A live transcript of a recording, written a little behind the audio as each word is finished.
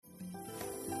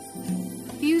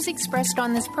views expressed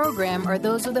on this program are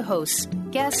those of the hosts,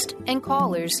 guests, and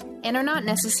callers, and are not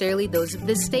necessarily those of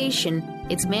this station,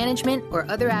 its management, or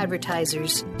other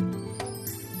advertisers.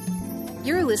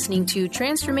 You're listening to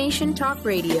Transformation Talk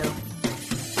Radio.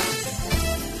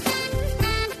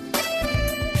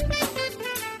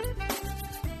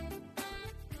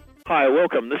 Hi,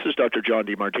 welcome. This is Dr. John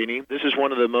DeMartini. This is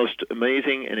one of the most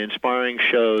amazing and inspiring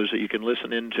shows that you can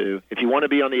listen into. If you want to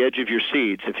be on the edge of your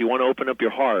seats, if you want to open up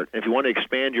your heart, if you want to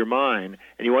expand your mind,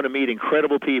 and you want to meet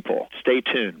incredible people, stay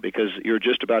tuned because you're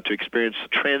just about to experience a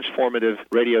transformative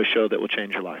radio show that will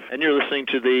change your life. And you're listening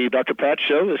to the Dr. Pat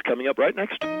Show that's coming up right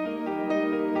next.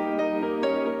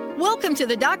 Welcome to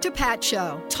the Dr. Pat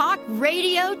Show. Talk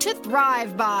radio to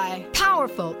thrive by.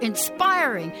 Powerful,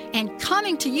 inspiring, and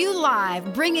coming to you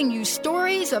live, bringing you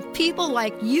stories of people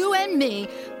like you and me,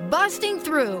 busting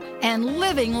through and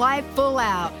living life full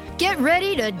out. Get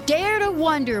ready to dare to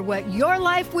wonder what your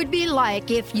life would be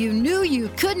like if you knew you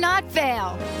could not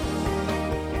fail.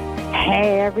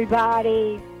 Hey,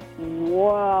 everybody.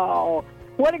 Whoa.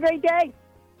 What a great day.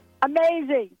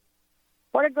 Amazing.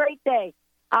 What a great day.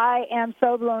 I am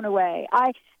so blown away.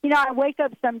 I wake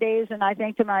up some days and I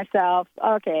think to myself,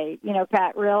 okay,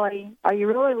 Pat, really? Are you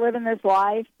really living this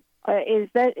life? Is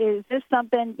this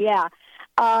something? Yeah.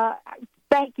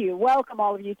 Thank you. Welcome,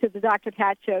 all of you, to the Dr.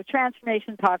 Pat Show,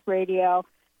 Transformation Talk Radio.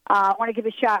 I want to give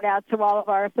a shout-out to all of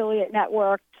our affiliate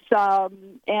networks.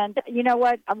 And you know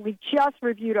what? We just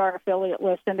reviewed our affiliate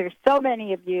list, and there's so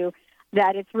many of you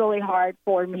that it's really hard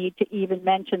for me to even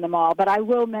mention them all. But I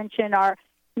will mention our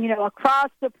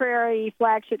across the prairie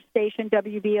flagship station,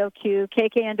 WBOQ,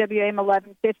 KKNW AM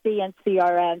 1150, and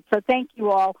CRN. So thank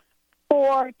you all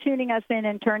for tuning us in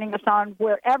and turning us on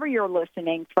wherever you're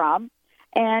listening from.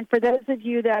 And for those of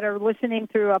you that are listening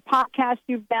through a podcast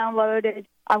you've downloaded,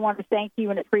 I want to thank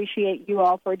you and appreciate you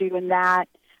all for doing that.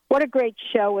 What a great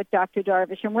show with Dr.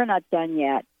 Darvish, and we're not done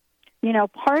yet.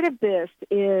 Part of this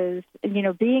is,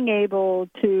 being able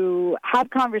to have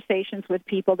conversations with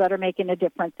people that are making a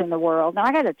difference in the world. And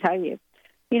I got to tell you,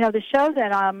 the show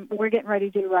that we're getting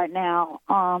ready to do right now,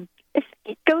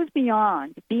 it goes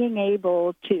beyond being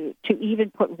able to even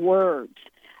put words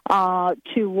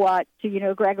to what,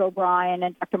 Greg O'Brien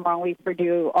and Dr. Marley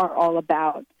Perdue are all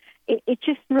about. It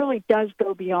just really does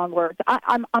go beyond words.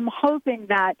 I'm hoping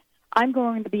that I'm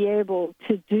going to be able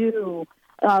to do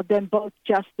them both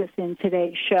justice in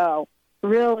today's show,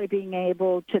 really being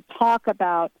able to talk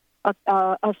about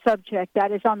a subject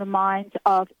that is on the minds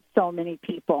of so many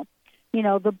people.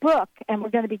 The book, and we're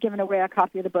going to be giving away a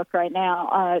copy of the book right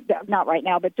now, not right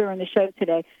now, but during the show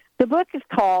today. The book is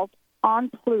called On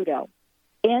Pluto,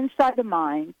 Inside the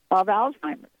Mind of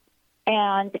Alzheimer.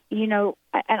 And,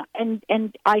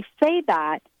 and I say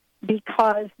that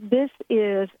because this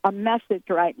is a message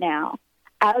right now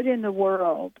out in the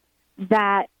world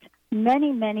that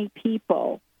many, many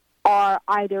people are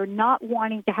either not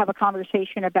wanting to have a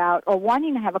conversation about or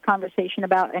wanting to have a conversation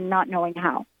about and not knowing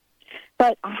how.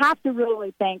 But I have to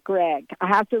really thank Greg. I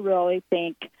have to really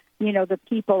thank, the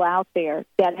people out there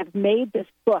that have made this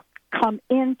book come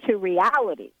into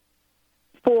reality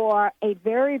for a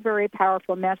very, very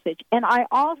powerful message. And I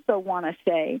also want to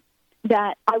say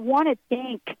that I want to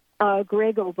thank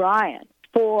Greg O'Brien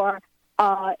for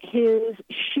his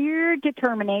sheer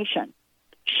determination,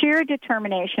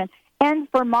 and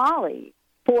for Molly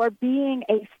for being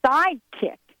a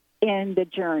sidekick in the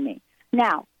journey.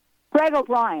 Now, Greg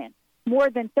O'Brien, more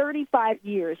than 35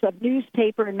 years of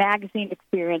newspaper and magazine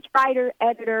experience, writer,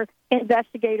 editor,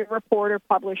 investigator, reporter,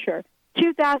 publisher.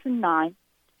 2009,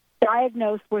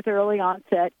 diagnosed with early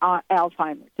onset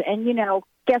Alzheimer's. And,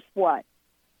 guess what?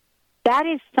 That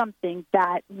is something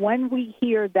that when we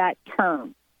hear that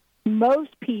term,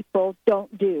 most people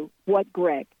don't do what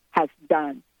Greg has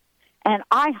done. And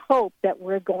I hope that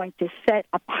we're going to set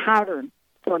a pattern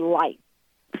for life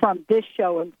from this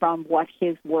show and from what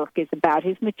his work is about.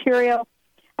 His material,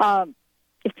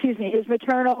 his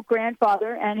maternal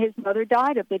grandfather and his mother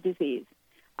died of the disease.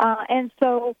 And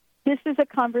so this is a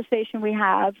conversation we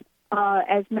have,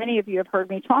 as many of you have heard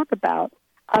me talk about,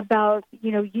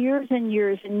 years and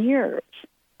years and years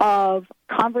of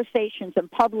conversations and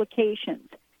publications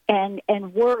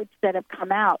and words that have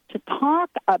come out to talk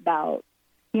about,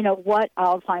 what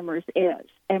Alzheimer's is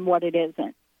and what it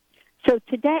isn't. So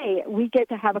today we get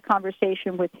to have a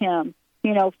conversation with him,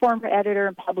 former editor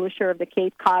and publisher of the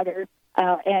Cape Codder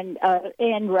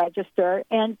and Register,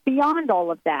 and beyond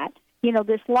all of that,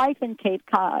 this life in Cape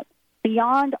Cod,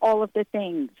 beyond all of the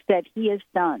things that he has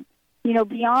done,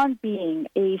 beyond being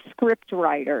a script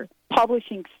writer,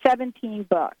 publishing 17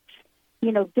 books,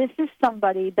 this is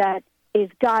somebody that has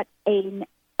got an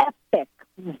epic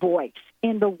voice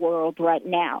in the world right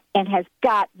now and has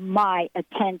got my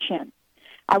attention.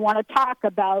 I want to talk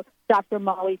about Dr.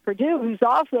 Molly Perdue, who's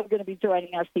also going to be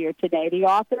joining us here today, the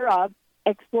author of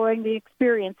Exploring the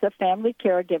Experience of Family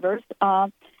Caregivers,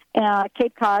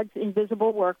 Cape Cod's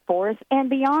Invisible Workforce, and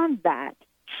beyond that,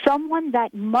 someone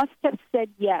that must have said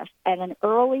yes at an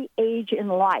early age in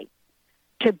life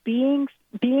to being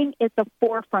at the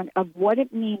forefront of what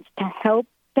it means to help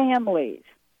families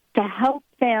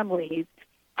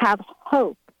have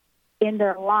hope in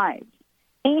their lives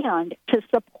and to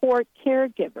support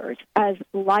caregivers as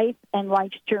life and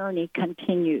life's journey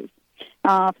continues.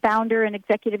 Founder and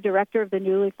executive director of the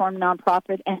newly formed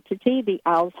nonprofit entity, the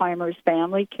Alzheimer's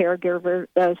Family Caregiver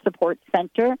Support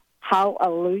Center.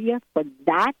 Hallelujah for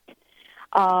that.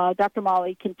 Dr.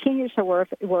 Molly continues her work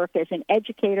as an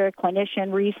educator,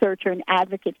 clinician, researcher, and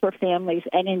advocate for families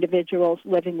and individuals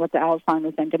living with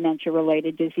Alzheimer's and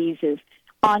dementia-related diseases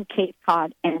on Cape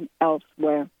Cod and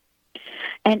elsewhere.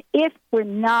 And if we're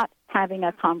not having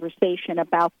a conversation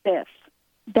about this,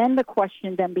 then the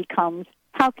question then becomes,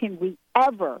 how can we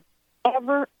ever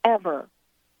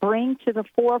bring to the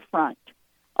forefront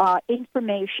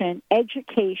information,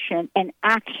 education, and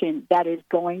action that is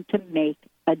going to make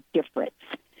a difference?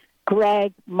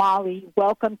 Greg, Molly,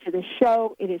 welcome to the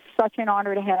show. It is such an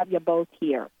honor to have you both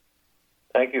here.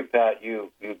 Thank you, Pat.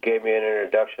 You gave me an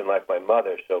introduction like my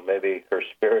mother, so maybe her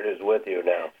spirit is with you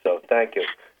now. So thank you.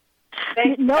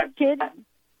 No kidding.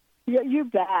 You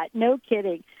bet. No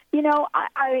kidding. You know,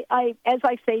 I as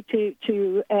I say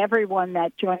to everyone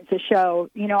that joins the show,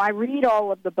 you know, I read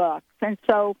all of the books, and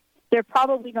so there are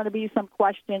probably going to be some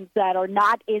questions that are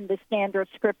not in the standard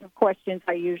script of questions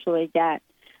I usually get.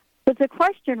 But the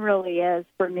question really is,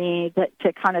 for me, that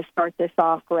to kind of start this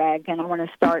off, Greg, and I want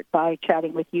to start by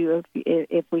chatting with you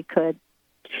if we could.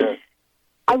 Sure.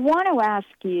 I want to ask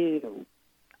you,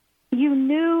 you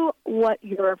knew what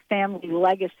your family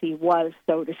legacy was,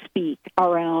 so to speak,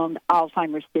 around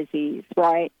Alzheimer's disease,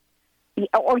 right?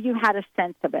 Or you had a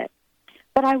sense of it.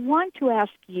 But I want to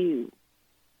ask you,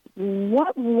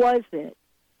 what was it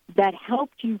that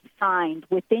helped you find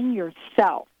within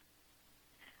yourself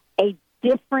a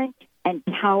different and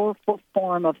powerful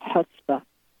form of chutzpah,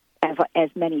 as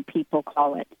many people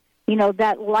call it? You know,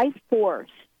 that life force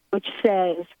which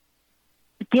says,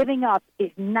 giving up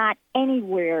is not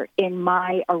anywhere in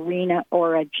my arena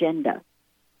or agenda.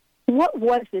 What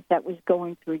was it that was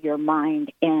going through your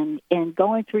mind and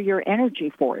going through your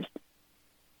energy force?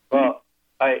 Well,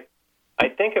 I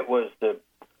think it was the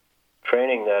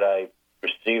training that I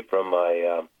received from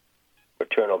my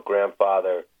maternal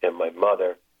grandfather and my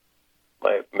mother.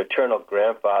 My maternal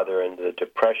grandfather in the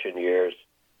Depression years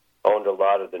owned a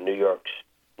lot of the New York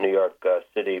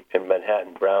City and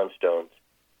Manhattan brownstones.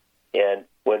 And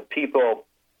when people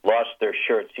lost their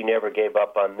shirts, he never gave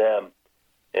up on them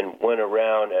and went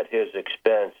around at his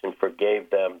expense and forgave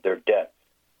them their debts.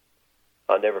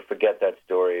 I'll never forget that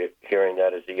story, hearing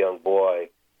that as a young boy.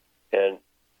 And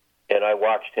I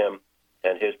watched him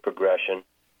and his progression,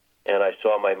 and I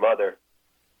saw my mother,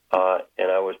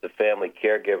 and I was the family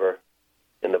caregiver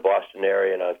in the Boston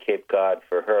area and on Cape Cod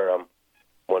for her. I'm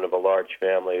one of a large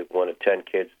family, one of 10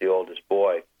 kids, the oldest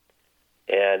boy.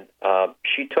 And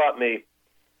she taught me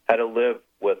how to live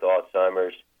with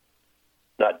Alzheimer's,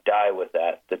 not die with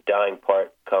that. The dying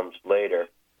part comes later.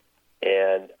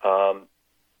 And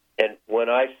when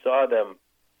I saw them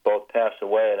both pass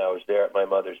away and I was there at my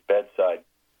mother's bedside,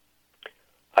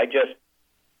 I just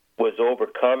was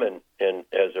overcome and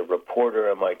as a reporter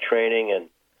in my training, and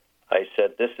I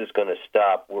said, this is going to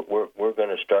stop. We're going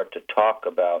to start to talk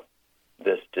about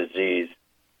this disease,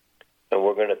 and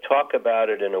we're going to talk about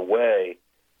it in a way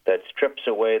that strips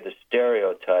away the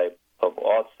stereotype of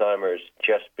Alzheimer's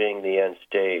just being the end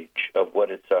stage of what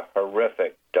it's a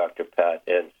horrific, Dr. Pat,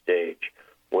 end stage,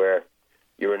 where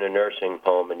you're in a nursing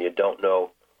home and you don't know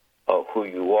who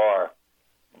you are,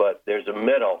 but there's a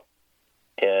middle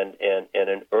and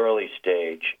an early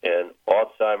stage, and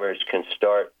Alzheimer's can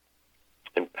start.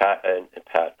 And Pat,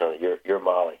 no, you're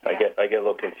Molly. I get a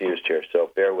little confused here,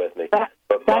 so bear with me.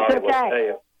 But Molly will tell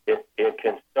you, it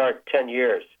can start 10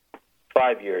 years,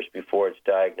 5 years before it's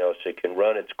diagnosed. It can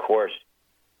run its course,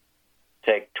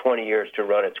 take 20 years to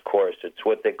run its course. It's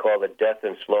what they call the death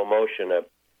in slow motion,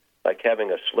 like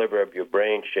having a sliver of your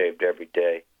brain shaved every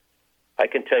day. I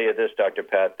can tell you this, Dr.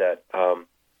 Pat, that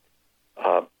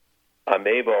I'm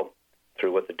able,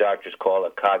 through what the doctors call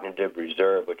a cognitive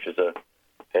reserve, which is a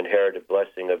inherited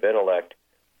blessing of intellect,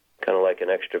 kind of like an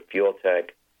extra fuel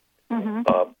tank. Mm-hmm.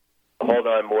 Hold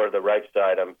on more to the right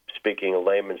side. I'm speaking in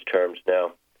layman's terms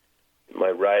now. My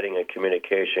writing and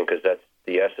communication, because that's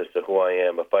the essence of who I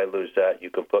am. If I lose that, you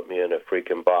can put me in a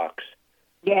freaking box.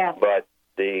 Yeah. But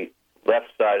the left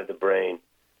side of the brain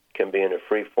can be in a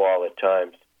free fall at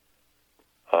times.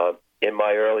 In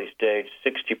my early stage,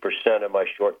 60% of my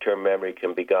short-term memory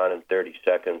can be gone in 30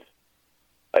 seconds.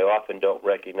 I often don't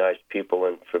recognize people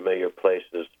in familiar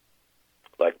places,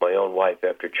 like my own wife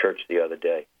after church the other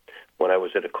day when I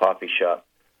was at a coffee shop.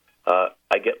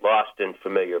 I get lost in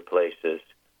familiar places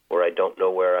where I don't know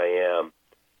where I am.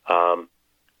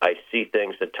 I see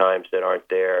things at times that aren't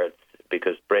there. It's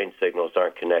because brain signals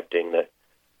aren't connecting. The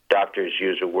doctors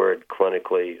use a word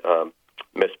clinically,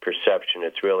 misperception.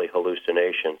 It's really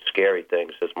hallucination, scary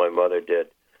things, as my mother did.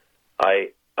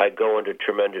 I go into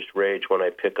tremendous rage when I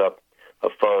pick up a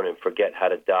phone and forget how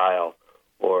to dial,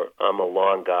 or I'm a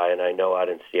lawn guy and I know out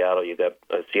in Seattle, you got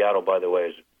Seattle, by the way,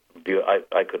 is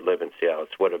I could live in Seattle.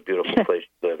 It's what a beautiful place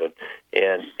to live in,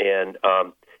 and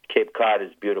Cape Cod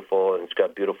is beautiful, and it's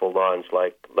got beautiful lawns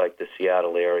like the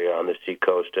Seattle area on the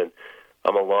seacoast. And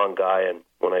I'm a lawn guy, and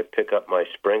when I pick up my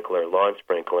lawn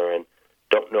sprinkler, and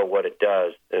don't know what it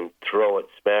does, and throw it,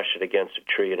 smash it against a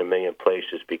tree in a million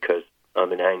places because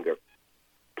I'm in anger.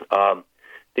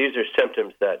 These are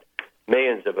symptoms that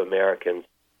millions of Americans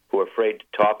who are afraid to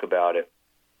talk about it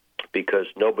because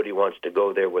nobody wants to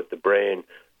go there with the brain,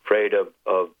 afraid of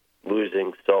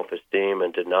losing self-esteem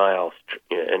and denial.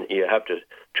 And you have to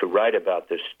write about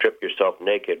this, strip yourself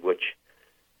naked, which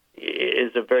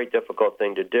is a very difficult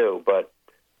thing to do. But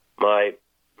my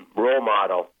role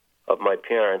model of my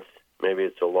parents, maybe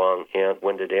it's a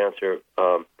long-winded answer,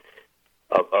 of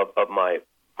my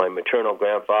maternal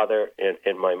grandfather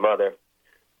and my mother,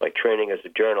 my training as a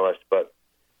journalist, but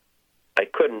I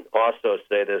couldn't also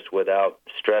say this without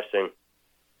stressing.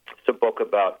 It's a book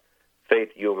about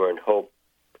faith, humor, and hope.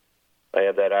 I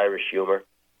have that Irish humor.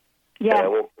 Yeah. And I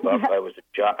woke up. I was a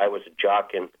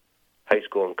jock in high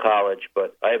school and college,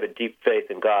 but I have a deep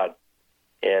faith in God,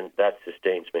 and that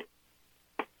sustains me.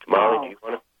 Molly, do you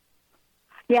want to?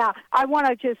 Yeah, I want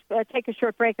to just take a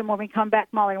short break, and when we come back,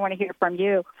 Molly, I want to hear from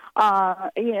you.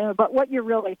 But what you're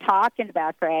really talking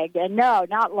about, Greg, and no,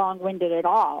 not long-winded at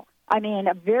all. I mean,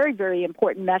 a very, very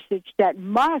important message that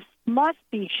must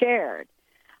be shared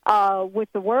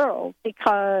with the world,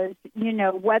 because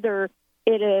whether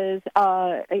it is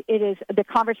the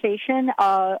conversation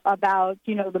about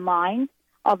the mind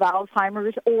of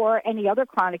Alzheimer's or any other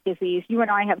chronic disease, you and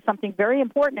I have something very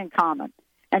important in common,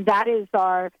 and that is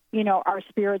our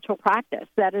spiritual practice.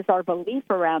 That is our belief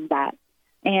around that.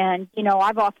 And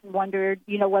I've often wondered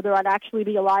whether I'd actually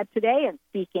be alive today and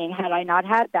speaking had I not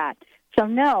had that. So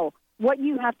no, what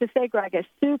you have to say, Greg, is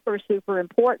super, super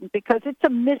important, because it's a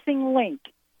missing link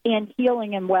in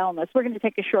healing and wellness. We're going to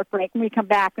take a short break. When we come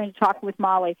back, we're going to talk with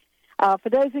Molly. For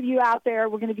those of you out there,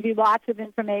 we're going to give you lots of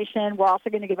information. We're also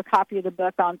going to give a copy of the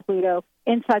book on Pluto,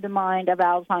 Inside the Mind of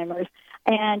Alzheimer's.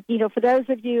 And, for those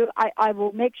of you, I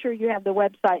will make sure you have the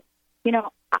website.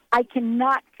 I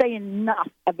cannot say enough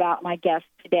about my guest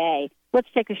today. Let's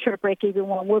take a short break,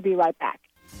 everyone. We'll be right back.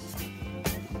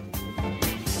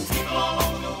 All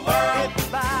over the world,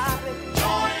 everybody,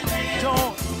 join in.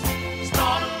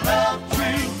 Start a love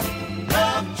tree,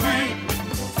 love tree.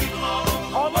 People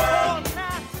all over the world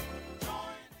now.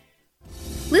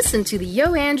 Listen to the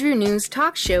Yo Andrew News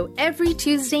Talk Show every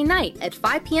Tuesday night at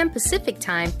 5 p.m. Pacific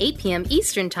Time, 8 p.m.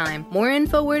 Eastern Time. More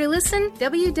info where to listen?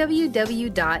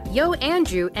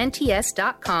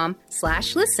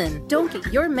 www.yoandrewnts.com/listen. Don't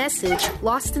get your message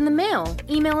lost in the mail.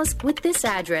 Email us with this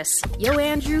address,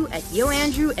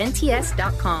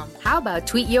 yoandrew@yoandrewnts.com. How about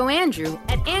tweet Yo Andrew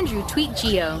at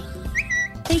AndrewTweetGeo?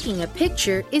 Taking a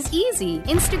picture is easy.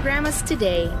 Instagram us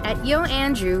today at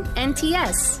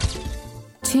YoAndrewNTS.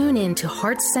 Tune in to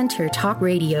Heart Center Talk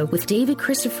Radio with David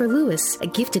Christopher Lewis, a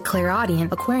gifted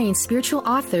clairaudient, Aquarian spiritual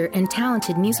author, and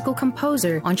talented musical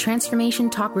composer on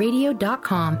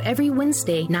TransformationTalkRadio.com every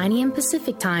Wednesday, 9 a.m.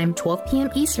 Pacific Time, 12 p.m.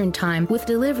 Eastern Time, with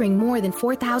delivering more than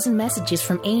 4,000 messages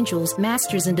from angels,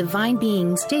 masters, and divine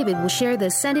beings. David will share the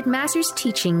Ascended Masters'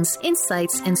 teachings,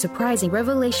 insights, and surprising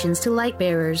revelations to light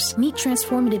bearers. Meet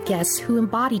transformative guests who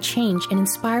embody change and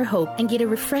inspire hope, and get a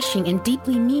refreshing and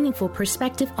deeply meaningful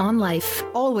perspective on life.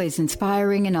 Always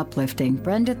inspiring and uplifting,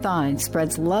 Brenda Thine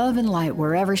spreads love and light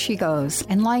wherever she goes.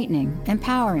 Enlightening,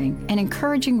 empowering, and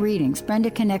encouraging readings,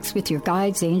 Brenda connects with your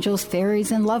guides, angels,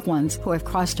 fairies, and loved ones who have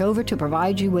crossed over to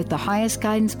provide you with the highest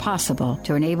guidance possible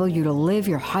to enable you to live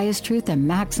your highest truth and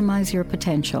maximize your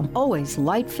potential. Always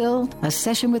light-filled, a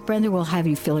session with Brenda will have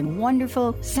you feeling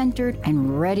wonderful, centered,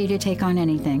 and ready to take on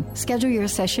anything. Schedule your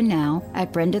session now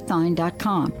at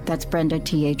BrendaThine.com. That's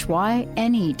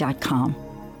BrendaThyne.com.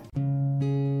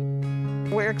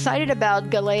 Where excited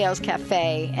about Galeo's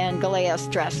Cafe and Galeo's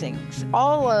dressings.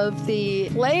 All of the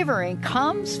flavoring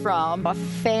comes from a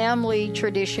family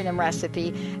tradition and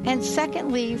recipe, and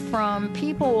secondly, from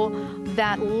people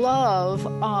that love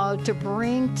to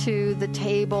bring to the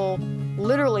table,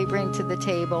 literally bring to the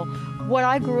table, what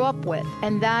I grew up with,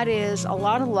 and that is a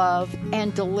lot of love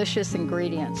and delicious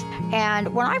ingredients.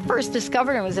 And when I first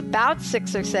discovered them, it was about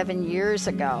 6 or 7 years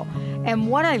ago. And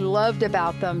what I loved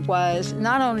about them was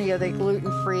not only are they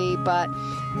gluten-free, but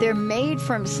they're made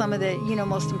from some of the,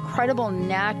 most incredible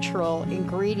natural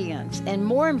ingredients. And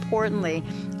more importantly,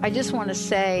 I just want to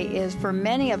say is for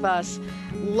many of us,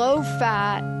 low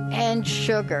fat and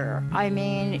sugar. I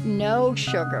mean, no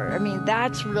sugar. I mean,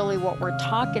 that's really what we're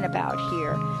talking about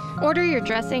here. Order your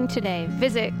dressing today.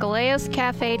 Visit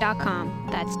galeoscafe.com.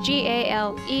 That's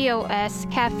GALEOS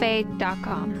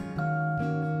cafe.com.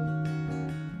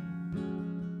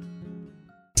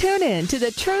 Tune in to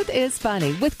The Truth is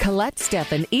Funny with Colette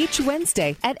Steffen each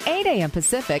Wednesday at 8 a.m.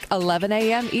 Pacific, 11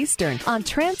 a.m. Eastern on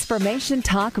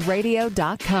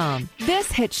TransformationTalkRadio.com.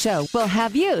 This hit show will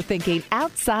have you thinking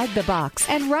outside the box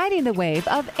and riding the wave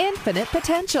of infinite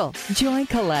potential. Join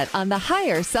Colette on the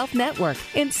Higher Self Network,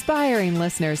 inspiring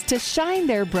listeners to shine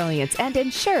their brilliance and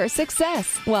ensure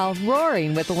success while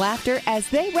roaring with laughter as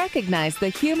they recognize the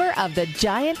humor of the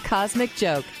giant cosmic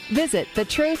joke. Visit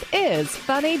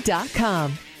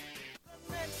TheTruthIsFunny.com.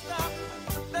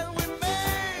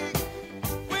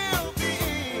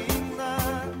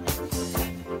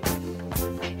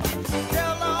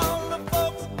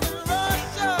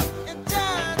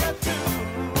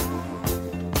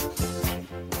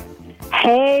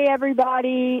 Hey,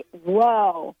 everybody.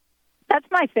 Whoa. That's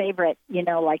my favorite,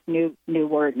 new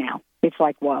word now. It's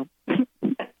like, whoa.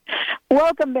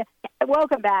 Welcome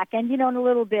back. And, in a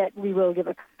little bit, we will give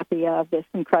a copy of this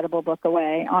incredible book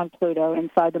away on Pluto,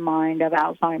 Inside the Mind of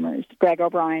Alzheimer's. Greg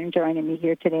O'Brien joining me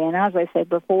here today. And as I said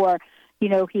before, he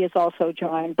is also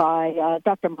joined by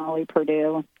Dr. Molly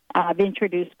Perdue. I've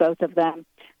introduced both of them.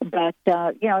 But,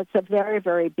 it's a very,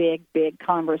 very big, big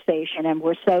conversation. And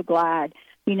we're so glad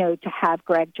to have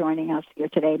Greg joining us here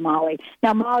today, Molly.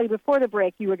 Now, Molly, before the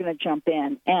break, you were going to jump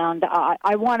in, and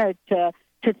I wanted to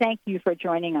thank you for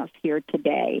joining us here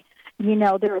today.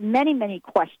 There are many, many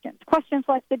questions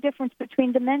like the difference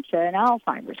between dementia and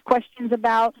Alzheimer's, questions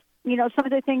about, some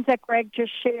of the things that Greg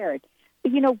just shared.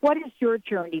 What has your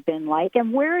journey been like,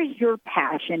 and where is your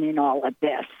passion in all of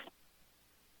this?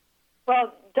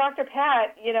 Well, Dr.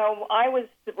 Pat, I was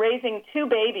raising 2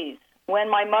 babies when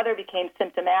my mother became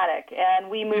symptomatic, and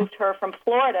we moved her from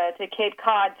Florida to Cape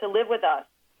Cod to live with us.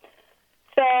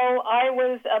 So I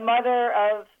was a mother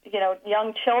of,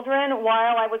 young children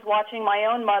while I was watching my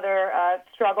own mother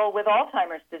struggle with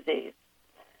Alzheimer's disease.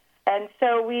 And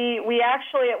so we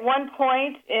actually, at one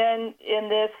point in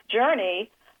this journey,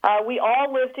 we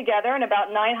all lived together in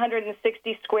about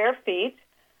 960 square feet,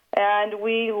 and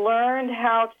we learned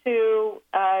how to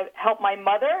help my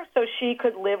mother so she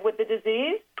could live with the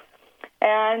disease.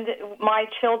 And my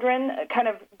children kind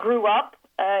of grew up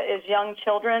as young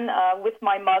children with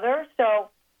my mother. So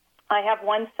I have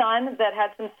one son that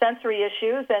had some sensory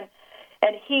issues, and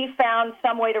he found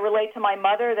some way to relate to my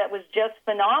mother that was just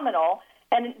phenomenal.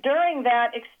 And during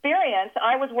that experience,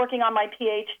 I was working on my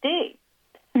PhD.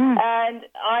 And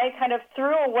I kind of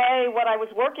threw away what I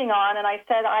was working on, and I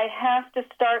said, I have to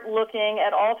start looking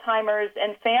at Alzheimer's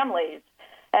and families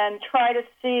and try to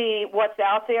see what's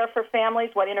out there for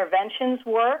families, what interventions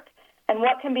work, and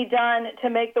what can be done to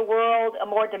make the world a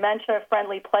more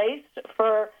dementia-friendly place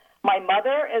for my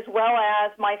mother as well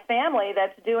as my family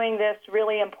that's doing this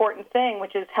really important thing,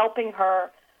 which is helping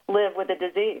her live with the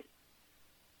disease.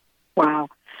 Wow.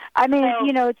 I mean,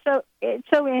 it's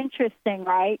so interesting,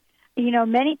 right?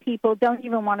 Many people don't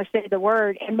even want to say the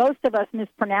word, and most of us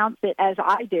mispronounce it as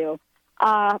I do.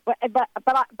 But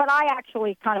I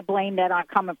actually kind of blame that on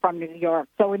coming from New York.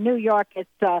 So in New York, it's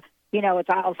it's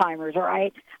Alzheimer's, all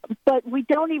right? But we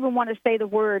don't even want to say the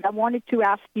word. I wanted to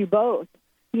ask you both,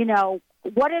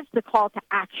 what is the call to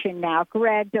action now?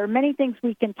 Greg, there are many things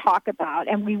we can talk about,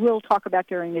 and we will talk about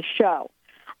during the show.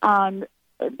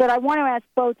 But I want to ask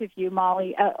both of you,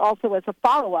 Molly, also as a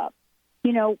follow-up,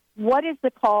 what is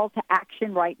the call to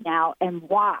action right now and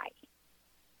why?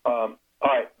 All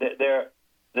right,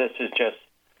 this is just,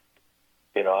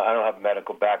 I don't have a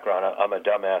medical background. I'm a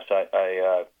dumbass. I'm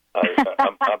a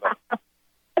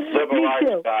liberal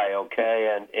arts guy,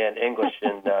 okay, and English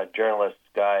and journalist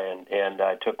guy, and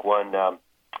I took one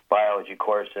biology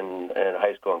course in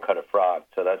high school and cut a frog,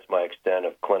 so that's my extent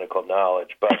of clinical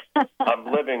knowledge. But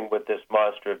I'm living with this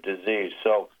monster of disease,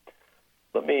 so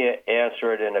let me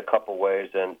answer it in a couple ways,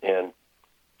 and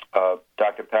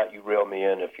Dr. Pat, you reel me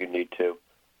in if you need to.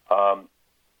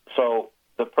 So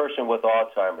the person with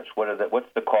Alzheimer's,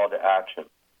 what's the call to action?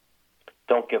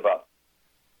 Don't give up.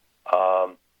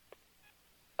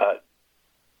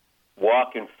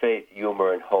 Walk in faith,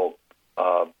 humor, and hope.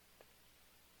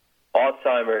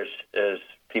 Alzheimer's, as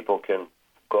people can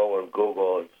go and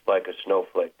Google, it's like a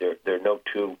snowflake. There are no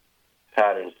two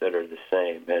patterns that are the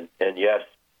same. And yes,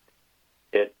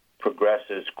 it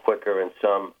progresses quicker in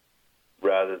some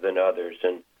rather than others.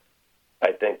 And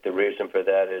I think the reason for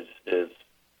that is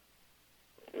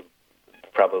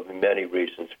probably many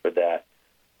reasons for that.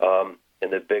 In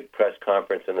the big press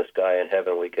conference in the sky in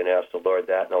heaven, we can ask the Lord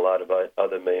that and a lot of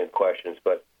other million questions.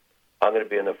 But I'm going to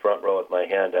be in the front row with my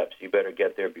hand up, so you better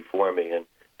get there before me. And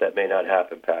that may not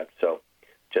happen, Pat. So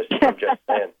I'm just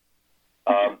saying.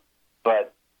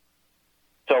 But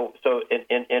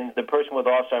in the person with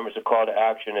Alzheimer's, a call to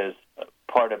action is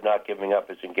part of not giving up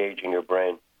is engaging your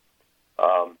brain,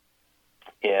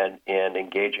 and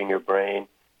engaging your brain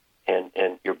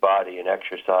and your body and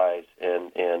exercise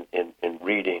and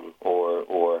reading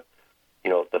or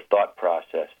the thought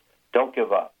process. Don't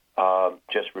give up.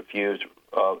 Just refuse.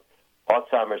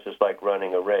 Alzheimer's is like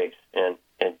running a race, and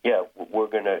yeah, we're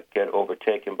going to get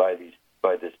overtaken by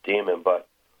this demon, but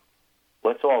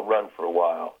let's all run for a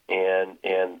while and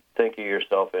think of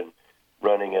yourself in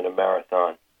running in a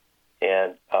marathon.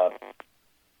 And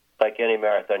like any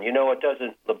marathon, it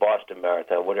doesn't, the Boston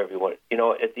Marathon, whatever you want,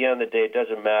 at the end of the day, it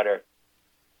doesn't matter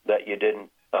that you didn't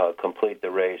complete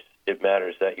the race. It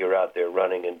matters that you're out there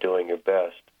running and doing your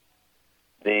best.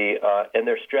 And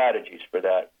there's strategies for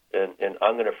that. And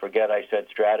I'm going to forget I said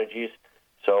strategies,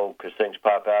 because things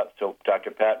pop out. So,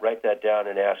 Dr. Pat, write that down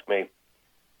and ask me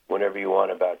whenever you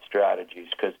want about strategies,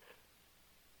 because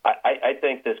I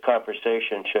think this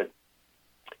conversation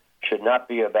should not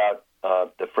be about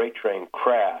the freight train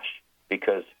crash,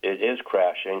 because it is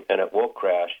crashing and it will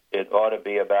crash. It ought to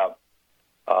be about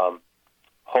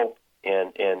hope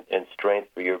and strength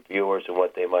for your viewers and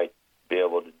what they might be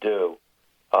able to do.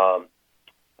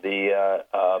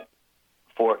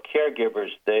 For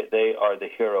caregivers, they are the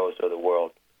heroes of the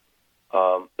world.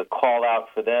 The call out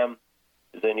for them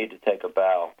is they need to take a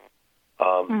bow.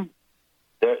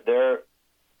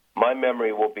 My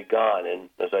memory will be gone, and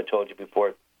as I told you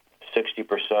before,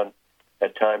 60%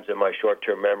 at times of my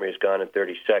short-term memory is gone in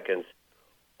 30 seconds.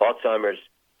 Alzheimer's,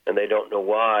 and they don't know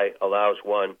why, allows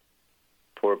one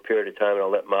for a period of time, and I'll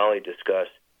let Molly discuss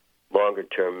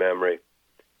longer-term memory.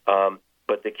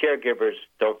 But the caregivers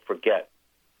don't forget.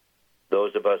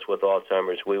 Those of us with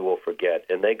Alzheimer's, we will forget,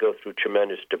 and they go through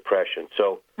tremendous depression.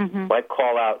 So my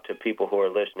call out to people who are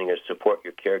listening is support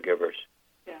your caregivers.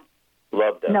 Yeah.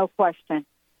 Love them. No question.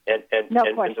 And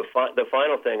the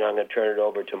final thing, I'm going to turn it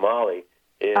over to Molly,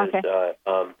 is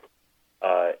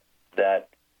that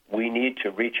we need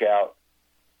to reach out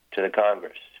to the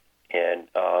Congress. And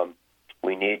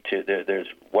we need to, there's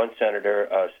one senator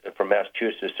from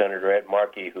Massachusetts, Senator Ed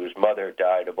Markey, whose mother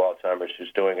died of Alzheimer's,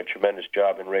 who's doing a tremendous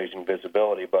job in raising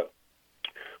visibility. But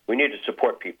we need to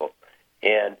support people.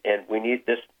 And we need,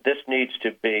 this needs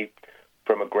to be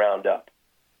from a ground up.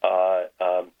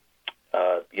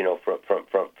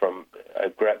 From a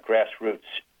grassroots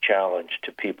challenge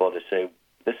to people to say,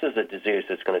 this is a disease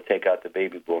that's going to take out the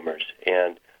baby boomers,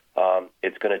 and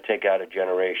it's going to take out a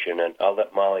generation. And I'll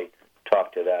let Molly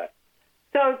talk to that.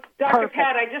 So, Dr.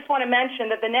 Pat, I just want to mention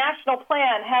that the national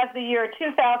plan has the year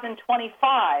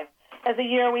 2025 as a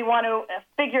year we want to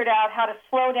figure out how to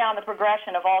slow down the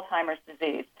progression of Alzheimer's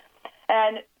disease.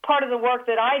 And part of the work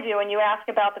that I do, and you ask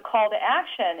about the call to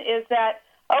action, is that,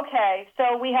 okay,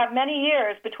 so we have many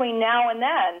years between now and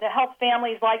then to help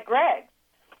families like Greg's.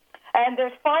 And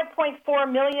there's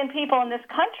 5.4 million people in this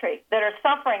country that are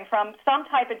suffering from some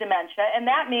type of dementia, and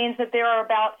that means that there are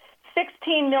about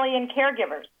 16 million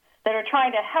caregivers that are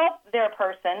trying to help their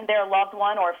person, their loved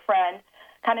one or friend,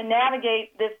 kind of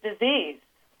navigate this disease.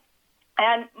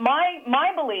 And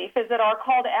my belief is that our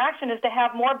call to action is to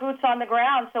have more boots on the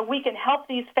ground so we can help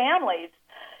these families,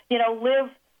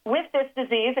 live with this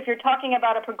disease. If you're talking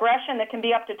about a progression that can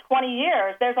be up to 20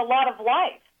 years, there's a lot of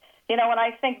life. When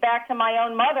I think back to my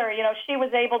own mother, she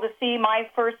was able to see my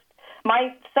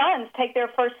sons take their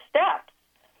first steps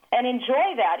and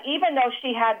enjoy that, even though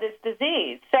she had this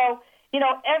disease. So,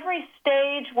 every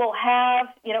stage will have,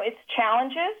 its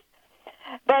challenges,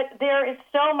 but there is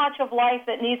so much of life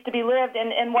that needs to be lived.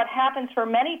 And what happens for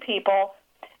many people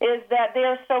is that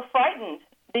they're so frightened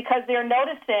because they're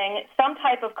noticing some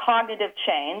type of cognitive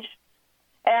change.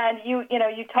 And you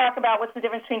talk about what's the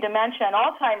difference between dementia and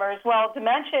Alzheimer's. Well,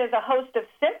 dementia is a host of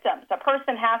symptoms. A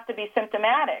person has to be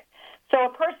symptomatic. So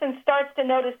a person starts to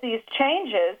notice these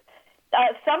changes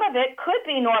some of it could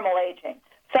be normal aging.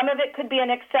 Some of it could be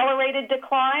an accelerated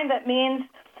decline that means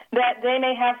that they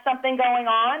may have something going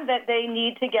on that they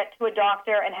need to get to a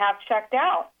doctor and have checked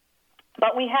out.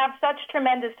 But we have such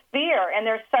tremendous fear, and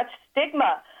there's such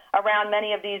stigma around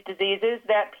many of these diseases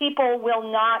that people will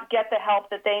not get the help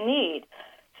that they need.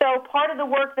 So part of the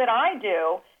work that I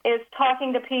do is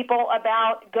talking to people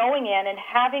about going in and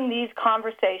having these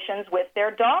conversations with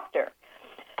their doctor.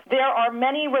 There are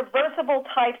many reversible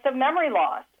types of memory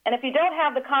loss. And if you don't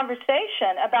have the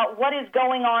conversation about what is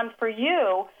going on for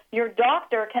you, your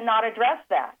doctor cannot address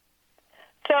that.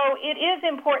 So it is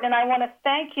important, and I want to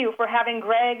thank you for having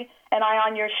Greg and I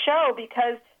on your show,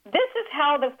 because this is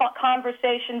how the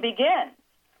conversation begins.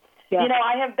 Yeah. You know,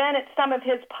 I have been at some of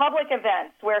his public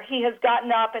events where he has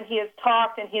gotten up and he has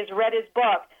talked and he has read his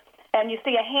book, and you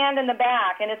see a hand in the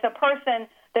back, and it's a person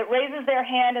that raises their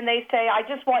hand and they say, I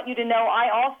just want you to know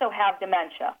I also have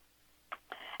dementia.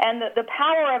 And the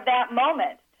power of that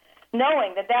moment,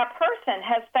 knowing that that person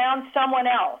has found someone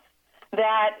else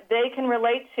that they can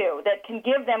relate to, that can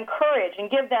give them courage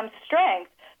and give them strength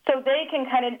so they can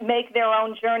kind of make their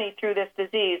own journey through this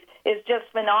disease, is just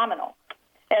phenomenal.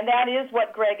 And that is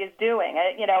what Greg is doing.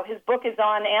 You know, his book is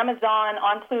on Amazon,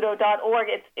 on Pluto.org.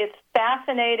 It's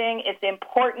fascinating. It's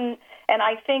important. And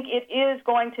I think it is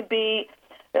going to be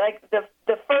like the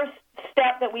first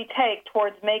step that we take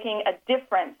towards making a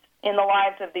difference in the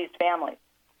lives of these families.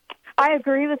 I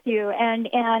agree with you. And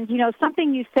you know,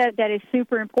 something you said that is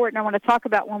super important I want to talk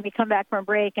about when we come back from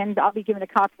break, and I'll be giving a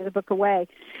copy of the book away.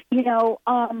 You know,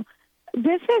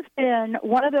 this has been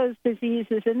one of those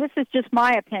diseases, and this is just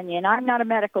my opinion. I'm not a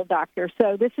medical doctor,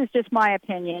 so this is just my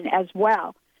opinion as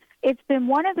well. It's been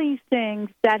one of these things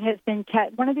that has been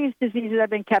kept, one of these diseases that have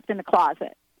been kept in the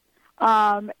closet.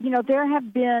 You know, there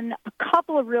have been a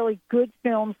couple of really good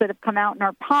films that have come out in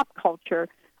our pop culture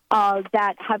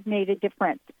that have made a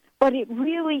difference. But it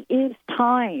really is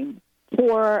time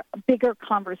for bigger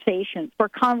conversations, for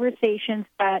conversations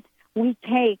that we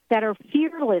take that are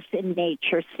fearless in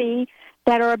nature,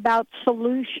 that are about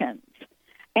solutions.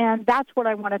 And that's what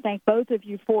I want to thank both of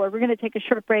you for. We're going to take a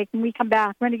short break. When we come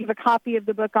back, we're going to give a copy of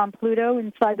the book on Pluto,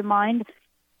 Inside the Mind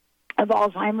of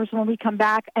Alzheimer's, when we come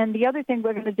back. And the other thing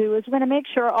we're going to do is we're going to make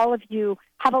sure all of you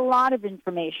have a lot of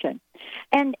information.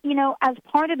 And, you know, as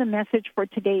part of the message for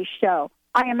today's show,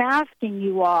 I am asking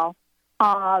you all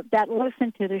that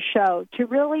listen to the show to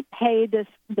really pay this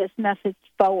message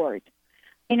forward,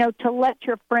 you know, to let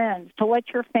your friends, to let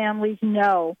your families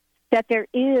know that there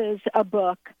is a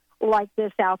book like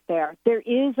this out there. There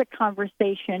is a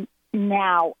conversation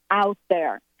now out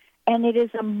there, and it is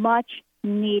a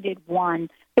much-needed one,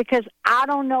 because I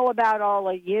don't know about all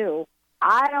of you.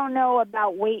 I don't know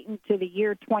about waiting to the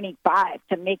year 25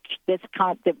 to make this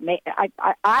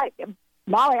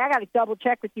Molly, I got to double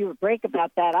check with you at break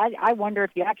about that. I wonder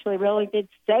if you actually really did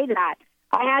say that.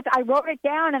 I wrote it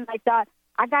down, and I thought,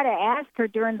 I got to ask her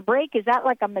during the break, is that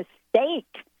like a mistake?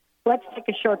 Let's take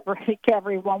a short break,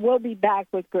 everyone. We'll be back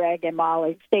with Greg and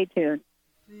Molly. Stay tuned.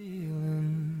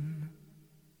 Feeling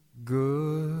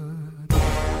good.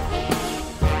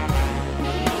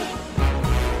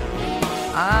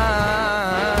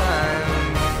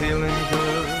 I'm feeling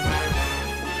good.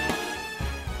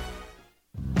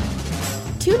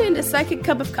 Tune in to Psychic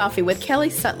Cup of Coffee with Kelly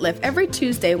Sutliff every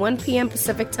Tuesday, 1 p.m.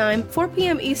 Pacific Time, 4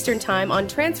 p.m. Eastern Time on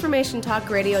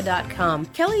TransformationTalkRadio.com.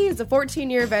 Kelly is a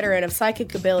 14-year veteran of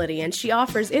psychic ability, and she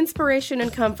offers inspiration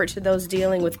and comfort to those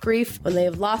dealing with grief when they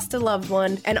have lost a loved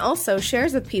one, and also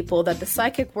shares with people that the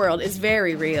psychic world is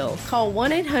very real. Call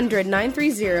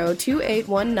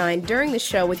 1-800-930-2819 during the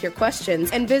show with your questions,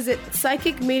 and visit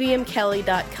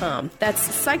PsychicMediumKelly.com. That's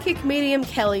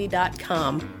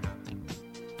PsychicMediumKelly.com.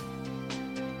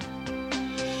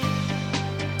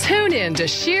 Tune in to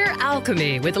Sheer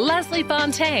Alchemy with Leslie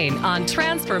Fontaine on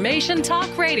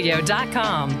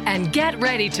TransformationTalkRadio.com and get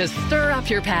ready to stir up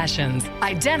your passions,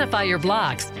 identify your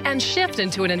blocks, and shift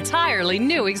into an entirely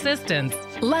new existence.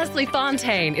 Leslie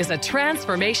Fontaine is a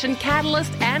transformation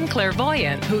catalyst and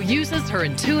clairvoyant who uses her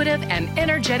intuitive and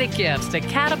energetic gifts to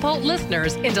catapult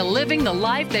listeners into living the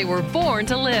life they were born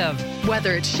to live.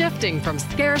 Whether it's shifting from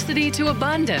scarcity to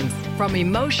abundance, from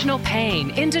emotional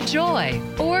pain into joy,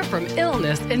 or from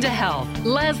illness into health,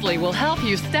 Leslie will help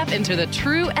you step into the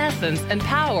true essence and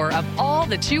power of all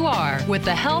that you are with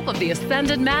the help of the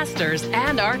Ascended Masters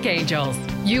and Archangels.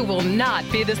 You will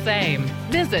not be the same.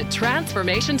 Visit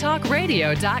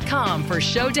TransformationTalkRadio.com for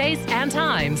show dates and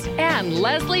times, and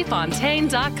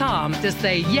LeslieFontaine.com to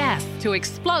say yes to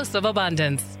explosive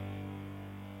abundance.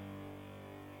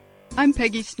 I'm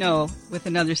Peggy Snow with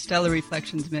another Stellar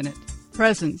Reflections Minute.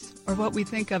 Presence, or what we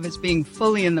think of as being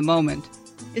fully in the moment,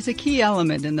 is a key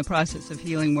element in the process of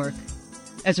healing work.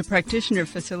 As a practitioner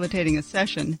facilitating a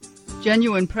session,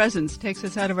 genuine presence takes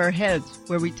us out of our heads,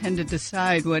 where we tend to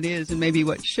decide what is and maybe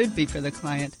what should be for the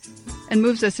client, and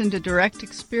moves us into direct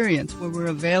experience where we're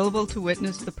available to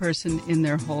witness the person in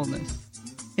their wholeness.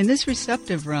 In this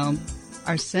receptive realm,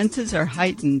 our senses are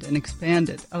heightened and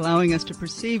expanded, allowing us to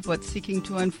perceive what's seeking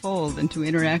to unfold and to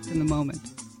interact in the moment.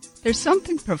 There's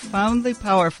something profoundly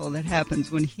powerful that happens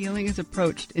when healing is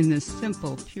approached in this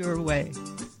simple, pure way.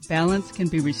 Balance can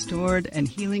be restored and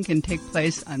healing can take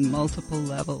place on multiple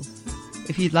levels.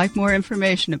 If you'd like more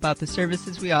information about the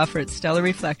services we offer at Stellar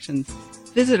Reflections,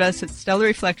 visit us at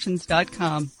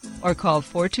stellarreflections.com or call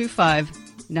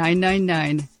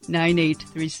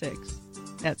 425-999-9836.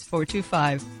 That's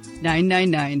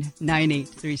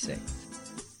 425-999-9836.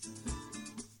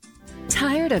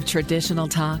 Tired of traditional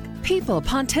talk? People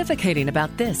pontificating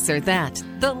about this or that,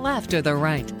 the left or the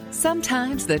right.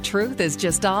 Sometimes the truth is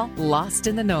just all lost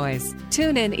in the noise.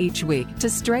 Tune in each week to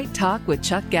Straight Talk with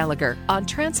Chuck Gallagher on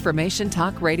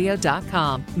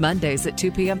TransformationTalkRadio.com, Mondays at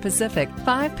 2 p.m. Pacific,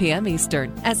 5 p.m.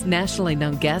 Eastern, as nationally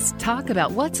known guests talk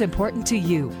about what's important to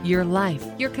you, your life,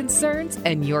 your concerns,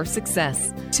 and your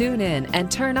success. Tune in and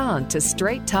turn on to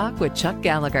Straight Talk with Chuck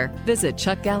Gallagher. Visit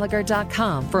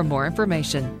ChuckGallagher.com for more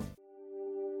information.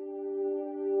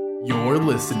 You're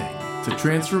listening to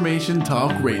Transformation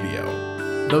Talk Radio,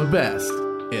 the best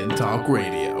in talk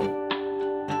radio.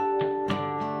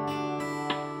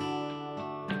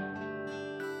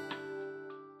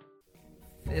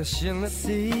 Fish in the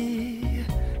sea,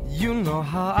 you know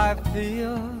how I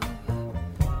feel.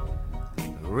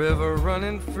 River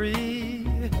running free,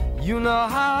 you know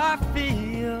how I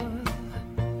feel.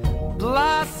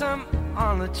 Blossom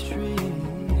on a tree,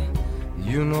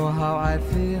 you know how I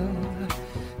feel.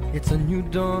 It's a new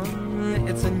dawn,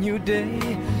 it's a new day,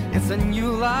 it's a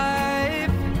new life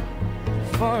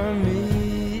for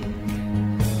me.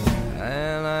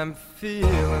 And I'm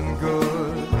feeling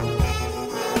good.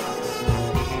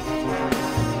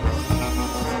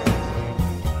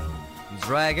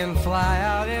 Dragonfly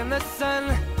out in the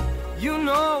sun, you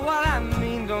know what I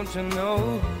mean, don't you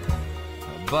know?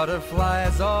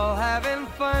 Butterflies all having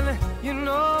fun, you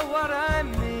know what I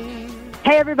mean.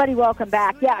 Hey, everybody, welcome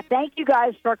back. Yeah, thank you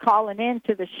guys for calling in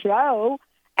to the show,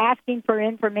 asking for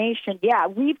information. Yeah,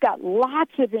 we've got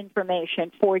lots of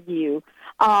information for you.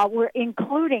 We're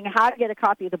including how to get a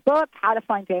copy of the book, how to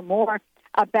find out more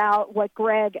about what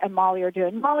Greg and Molly are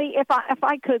doing. Molly, if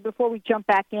I could, before we jump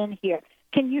back in here,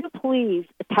 can you please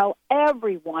tell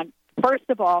everyone, first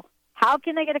of all, how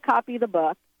can they get a copy of the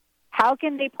book? How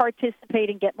can they participate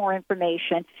and get more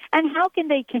information? And how can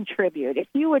they contribute? If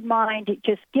you would mind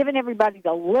just giving everybody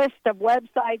the list of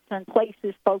websites and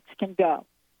places folks can go.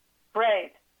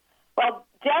 Great. Well,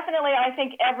 definitely I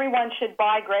think everyone should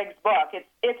buy Greg's book.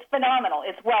 It's phenomenal.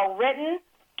 It's well written,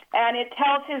 and it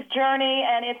tells his journey,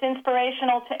 and it's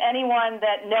inspirational to anyone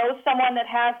that knows someone that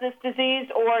has this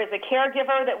disease or is a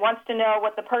caregiver that wants to know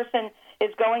what the person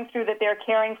is going through that they're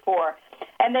caring for.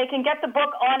 And they can get the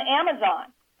book on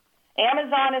Amazon.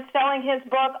 Amazon is selling his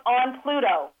book on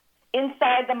Pluto,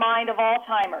 Inside the Mind of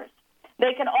Alzheimer's.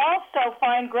 They can also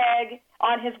find Greg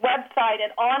on his website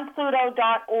at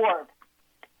onpluto.org.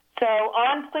 So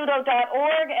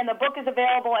onpluto.org, and the book is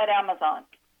available at Amazon.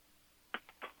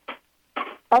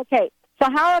 Okay, so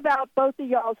how about both of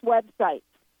y'all's websites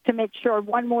to make sure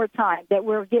one more time that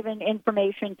we're giving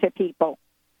information to people?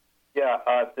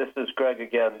 Yeah, this is Greg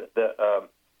again.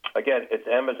 Again, it's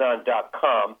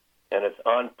Amazon.com. And it's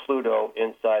on Pluto,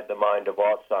 Inside the Mind of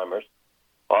Alzheimer's.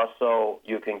 Also,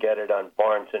 you can get it on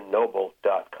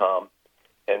BarnesandNoble.com.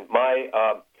 And my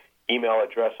email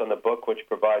address on the book, which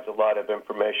provides a lot of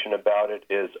information about it,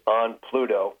 is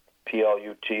onpluto,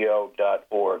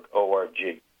 Pluto.org,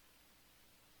 O-R-G.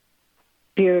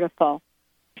 Beautiful,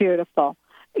 beautiful.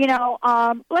 You know,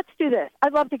 let's do this.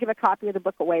 I'd love to give a copy of the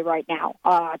book away right now,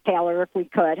 Taylor, if we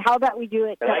could. How about we do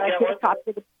it? Can I get one? A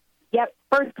copy of the Yep,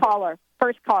 first caller,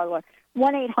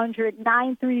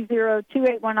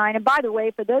 1-800-930-2819. And by the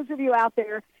way, for those of you out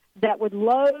there that would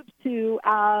love to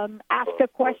ask a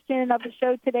question of the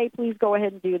show today, please go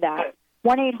ahead and do that.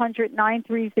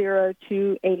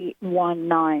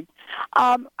 1-800-930-2819.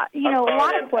 You know, a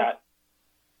lot of questions.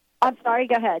 I'm sorry,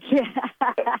 go ahead.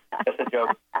 That's a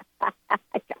joke.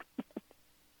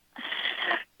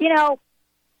 You know,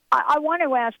 I want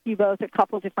to ask you both a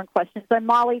couple of different questions. And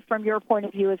Molly, from your point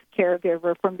of view as a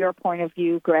caregiver, from your point of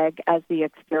view, Greg, as the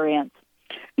experience,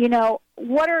 you know,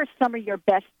 what are some of your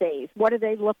best days? What do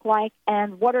they look like?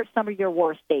 And what are some of your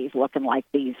worst days looking like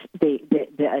you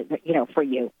know, for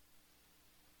you?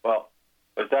 Well,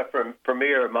 is that for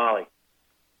me or Molly?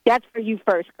 That's for you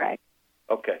first, Greg.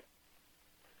 Okay.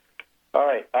 All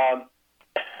right. As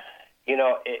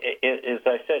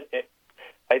I said,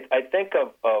 I think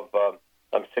of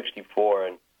I'm 64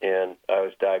 and I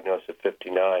was diagnosed at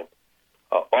 59.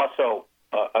 Also,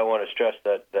 I want to stress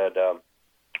that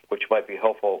which might be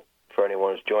helpful for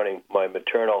anyone who's joining. My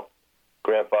maternal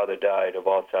grandfather died of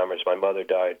Alzheimer's. My mother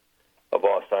died of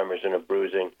Alzheimer's in a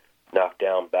bruising,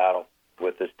 knockdown battle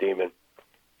with this demon.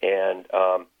 And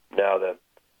now the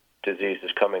disease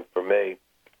is coming for me.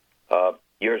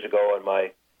 Years ago, in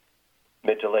my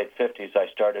mid to late 50s, I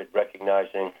started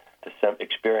recognizing the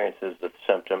experiences, the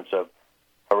symptoms of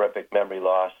horrific memory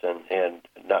loss and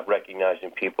not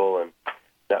recognizing people and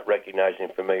not recognizing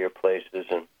familiar places.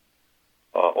 And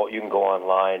you can go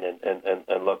online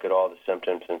and look at all the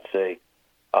symptoms and see.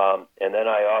 And then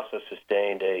I also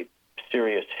sustained a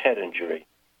serious head injury.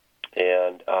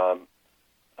 And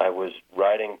I was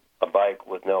riding a bike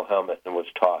with no helmet and was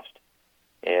tossed.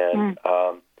 And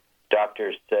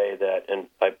doctors say that, and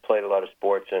I played a lot of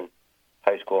sports in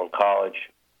high school and college,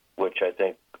 which I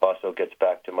think also gets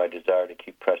back to my desire to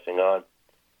keep pressing on.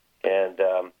 And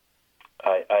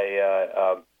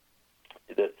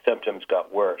the symptoms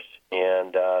got worse.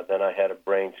 And then I had a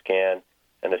brain scan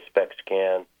and a SPECT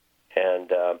scan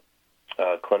and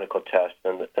clinical tests.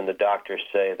 And the doctors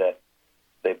say that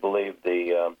they believe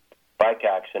the bike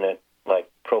accident, like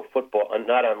pro football,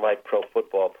 not unlike pro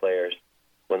football players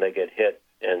when they get hit,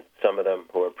 and some of them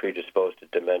who are predisposed to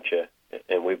dementia,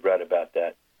 and we've read about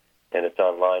that, and it's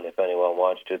online if anyone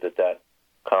wants to, that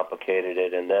complicated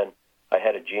it. And then I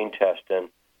had a gene test, and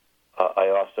I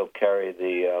also carry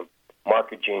the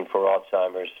marker gene for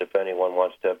Alzheimer's. If anyone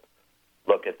wants to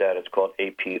look at that, it's called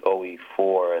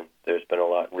APOE4, and there's been a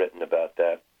lot written about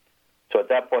that. So at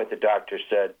that point, the doctor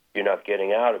said, "You're not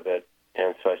getting out of it."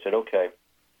 And so I said, "Okay,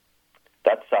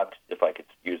 that sucks," if I could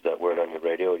use that word on the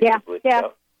radio. Yeah.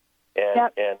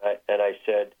 And I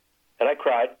said, and I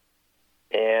cried,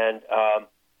 and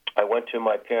I went to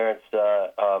my parents'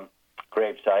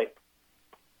 gravesite,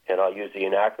 and I'll use the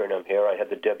acronym here. I had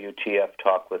the WTF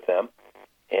talk with them,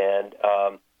 and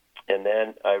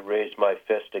then I raised my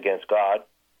fist against God,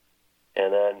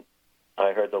 and then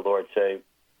I heard the Lord say,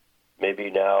 "Maybe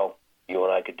now you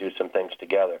and I could do some things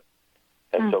together."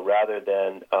 And so rather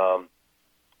than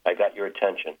I got your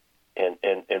attention, and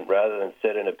rather than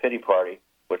sit in a pity party,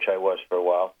 which I was for a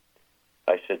while,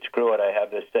 I said, "Screw it, I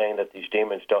have this saying that these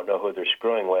demons don't know who they're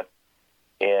screwing with,"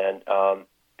 and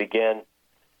began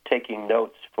taking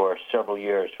notes for several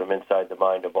years from Inside the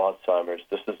Mind of Alzheimer's.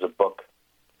 This is a book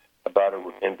about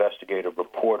an investigative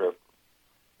reporter,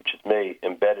 which is me,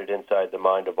 embedded inside the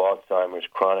mind of Alzheimer's,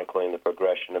 chronicling the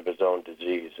progression of his own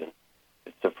disease. And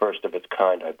it's the first of its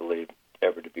kind, I believe,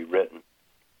 ever to be written.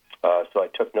 So I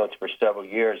took notes for several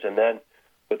years, and then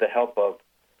with the help of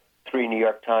 3 New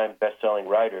York Times best-selling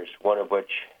writers, one of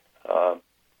which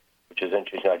is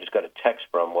interesting, I just got a text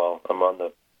from while I'm on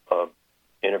the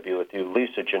interview with you,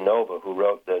 Lisa Genova, who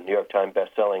wrote the New York Times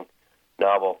best-selling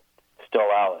novel Still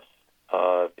Alice.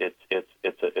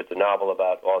 It's a novel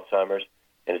about Alzheimer's,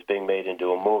 and it's being made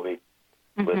into a movie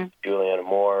with Julianne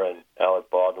Moore and Alec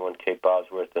Baldwin, Kate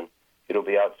Bosworth, and it'll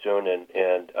be out soon.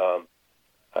 And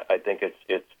I think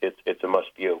it's a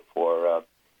must-view for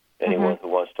anyone who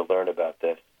wants to learn about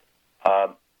this.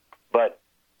 But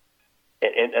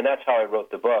that's how I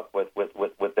wrote the book,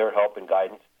 with their help and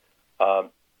guidance.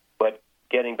 But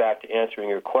getting back to answering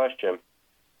your question,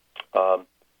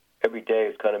 every day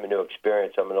is kind of a new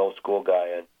experience. I'm an old school guy,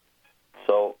 and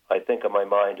so I think of my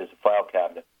mind as a file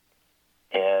cabinet.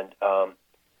 And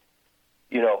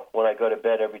when I go to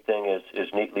bed, everything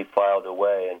is neatly filed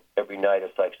away, and every night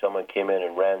it's like someone came in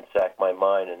and ransacked my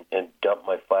mind and dumped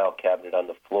my file cabinet on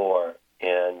the floor,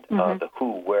 and the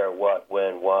who, where, what,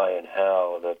 when, why, and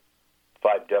how, the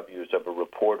 5 W's of a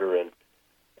reporter, and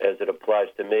as it applies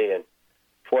to me. And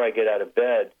before I get out of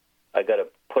bed, I got to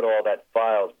put all that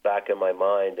files back in my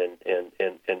mind and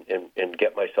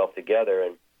get myself together,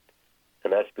 and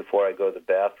that's before I go to the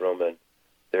bathroom. And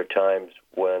there are times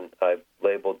when I've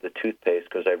labeled the toothpaste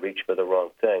because I reached for the wrong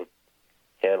thing,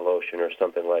 hand lotion or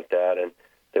something like that. And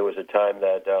there was a time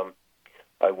that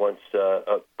I once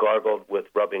gargled with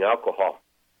rubbing alcohol.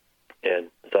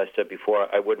 And as I said before,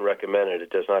 I wouldn't recommend it.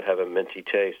 It does not have a minty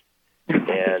taste.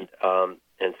 And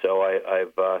so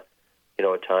I've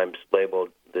at times labeled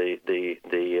the I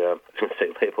was going to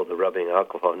say labeled the rubbing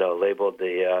alcohol. No, labeled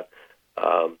the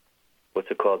what's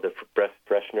it called? The breath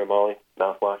freshener, Molly?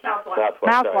 Mouthwash.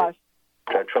 Sorry.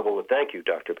 I had trouble with. Thank you,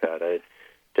 Dr. Pat. I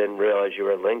didn't realize you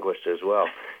were a linguist as well.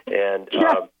 And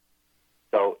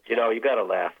so you got to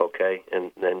laugh, okay?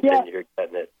 And then you're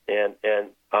getting it. And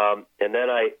then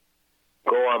I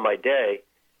go on my day,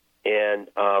 and And,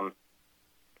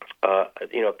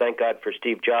 thank God for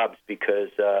Steve Jobs, because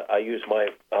I use my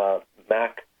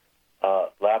Mac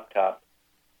laptop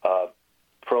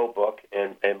ProBook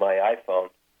and my iPhone,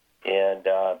 and,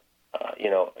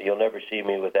 you'll never see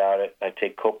me without it. I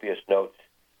take copious notes.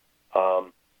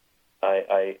 I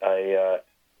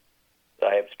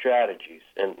have strategies,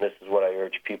 and this is what I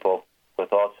urge people with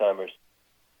Alzheimer's.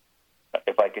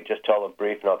 If I could just tell a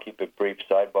brief, and I'll keep it brief,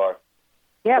 sidebar.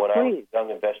 Yeah, when please. I was a young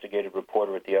investigative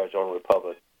reporter at the Arizona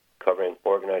Republic covering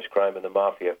organized crime and the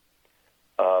mafia,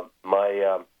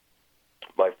 my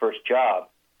first job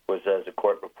was as a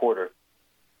court reporter,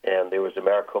 and there was a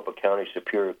Maricopa County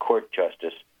Superior Court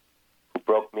justice who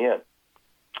broke me in.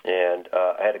 And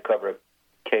I had to cover a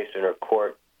case in her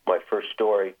court, my first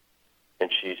story,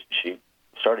 and she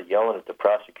started yelling at the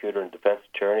prosecutor and defense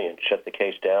attorney and shut the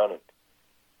case down. And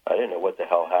I didn't know what the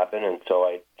hell happened, and so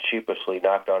I sheepishly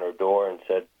knocked on her door and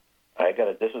said,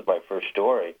 this is my first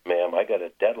story, ma'am. I got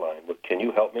a deadline. Can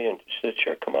you help me? And she said,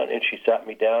 sure, come on. And she sat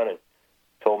me down and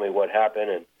told me what happened.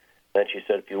 And then she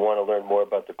said, if you want to learn more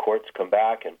about the courts, come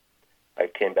back. And I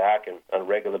came back, and on a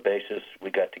regular basis, we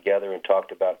got together and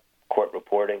talked about court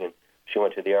reporting. And she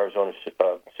went to the Arizona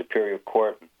Superior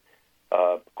Court,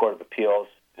 Court of Appeals,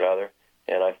 rather,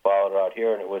 and I followed her out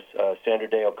here, and it was Sandra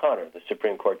Day O'Connor, the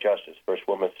Supreme Court Justice, first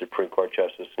woman Supreme Court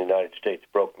Justice in the United States,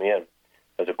 broke me in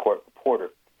as a court reporter,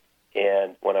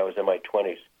 and when I was in my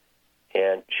 20s.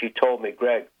 And she told me,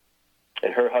 Greg,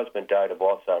 and her husband died of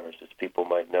Alzheimer's, as people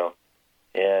might know,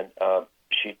 and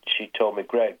she told me,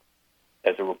 Greg,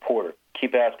 as a reporter,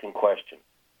 keep asking questions.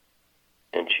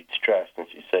 And she'd stress, and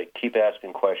she'd say, keep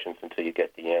asking questions until you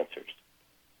get the answers.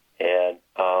 And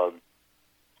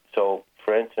so,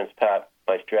 for instance, Pat,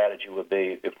 my strategy would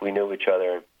be, if we knew each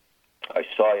other and I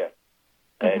saw you,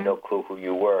 I had no clue who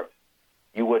you were,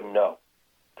 you wouldn't know,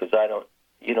 because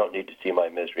you don't need to see my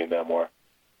misery memoir.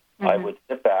 I would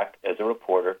sit back as a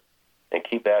reporter and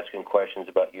keep asking questions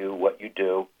about you, what you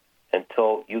do,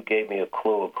 until you gave me a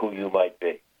clue of who you might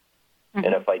be. And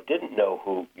if I didn't know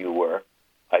who you were,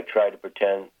 I tried to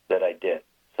pretend that I did.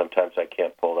 Sometimes I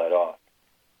can't pull that off.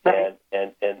 Right.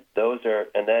 And those are,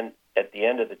 and then at the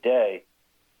end of the day,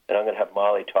 and I'm going to have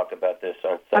Molly talk about this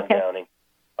on sundowning.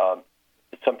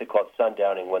 It's something called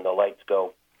sundowning, when the lights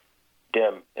go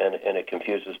dim and it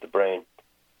confuses the brain.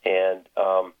 And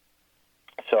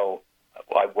so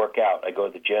I work out. I go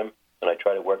to the gym, and I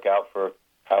try to work out for an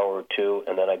hour or two,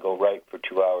 and then I go write for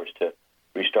 2 hours to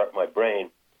restart my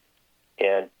brain.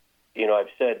 And,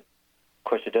 I've said, of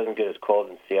course, it doesn't get as cold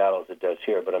in Seattle as it does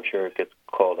here, but I'm sure it gets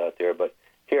cold out there. But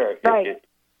here, it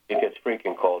gets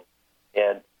freaking cold.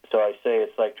 And so I say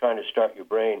it's like trying to start your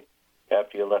brain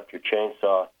after you left your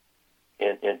chainsaw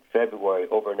in February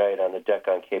overnight on the deck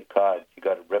on Cape Cod. You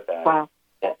got to rip at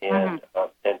it.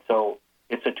 And so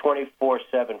it's a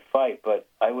 24/7 fight, but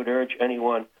I would urge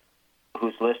anyone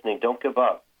who's listening, don't give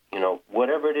up.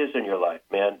 Whatever it is in your life,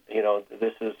 man,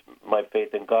 this is my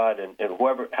faith in God, and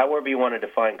however you want to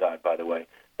define God, by the way.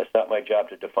 That's not my job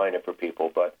to define it for people,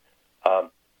 but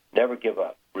never give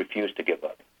up. Refuse to give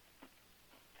up.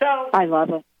 So I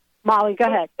love it. Molly, go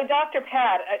ahead. So Dr.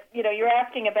 Pat, you're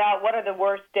asking about what are the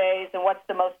worst days and what's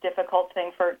the most difficult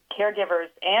thing for caregivers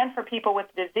and for people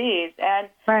with disease. And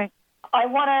right. I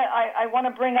want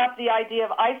to bring up the idea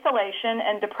of isolation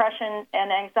and depression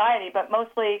and anxiety, but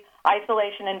mostly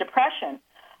isolation and depression.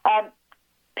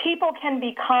 People can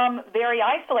become very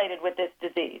isolated with this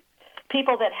disease.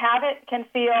 People that have it can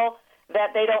feel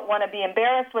that they don't want to be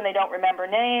embarrassed when they don't remember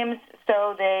names,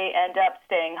 so they end up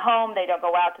staying home. They don't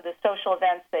go out to the social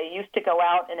events they used to go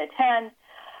out and attend.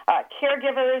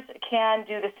 Caregivers can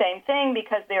do the same thing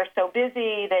because they're so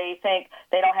busy. They think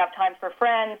they don't have time for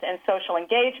friends and social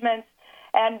engagements.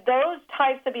 And those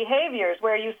types of behaviors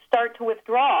where you start to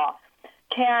withdraw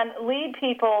can lead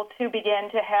people to begin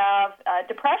to have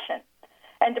depression.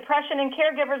 And depression in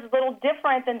caregivers is a little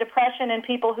different than depression in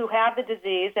people who have the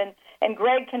disease. And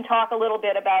Greg can talk a little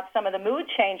bit about some of the mood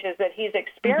changes that he's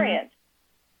experienced.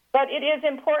 But it is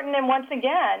important, and once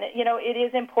again, it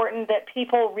is important that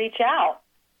people reach out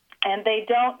and they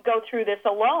don't go through this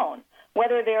alone,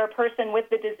 whether they're a person with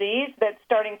the disease that's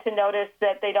starting to notice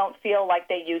that they don't feel like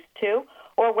they used to,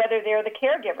 or whether they're the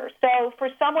caregiver. So for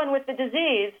someone with the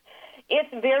disease,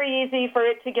 it's very easy for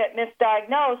it to get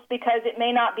misdiagnosed because it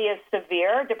may not be as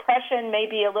severe. Depression may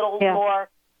be a little more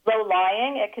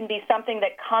low-lying. It can be something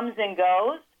that comes and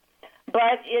goes,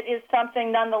 but it is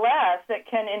something nonetheless that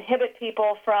can inhibit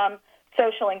people from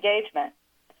social engagement.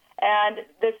 And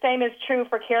the same is true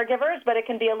for caregivers, but it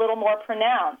can be a little more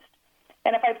pronounced.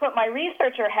 And if I put my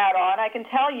researcher hat on, I can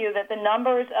tell you that the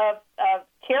numbers of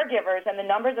caregivers and the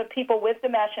numbers of people with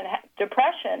dementia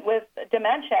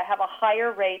have a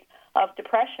higher rate of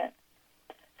depression.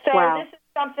 So this is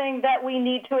something that we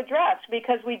need to address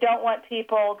because we don't want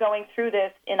people going through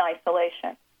this in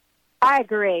isolation. I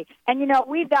agree. And,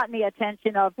 we've gotten the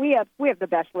attention of, we have the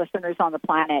best listeners on the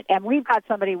planet, and we've got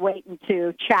somebody waiting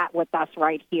to chat with us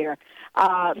right here.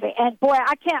 And, boy,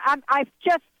 I've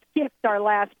just skipped our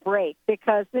last break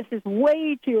because this is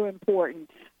way too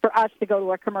important for us to go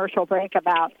to a commercial break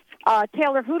about.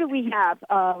 Taylor, who do we have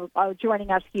joining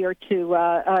us here to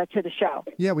the show?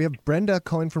 Yeah, we have Brenda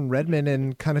calling from Redmond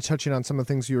and kind of touching on some of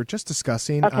the things you were just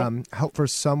discussing. Okay. Help for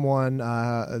someone,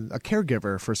 a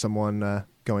caregiver for someone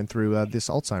going through this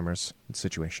Alzheimer's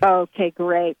situation. Okay,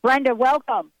 great. Brenda,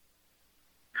 welcome.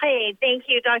 Hi, thank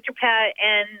you, Dr. Pat.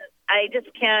 And I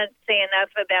just can't say enough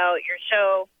about your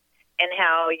show and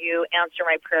how you answer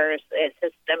my prayers. It's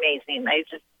just amazing.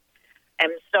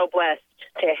 I'm so blessed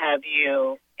to have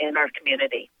you in our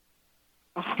community.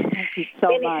 Oh, thank you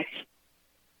so much.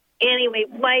 Anyway,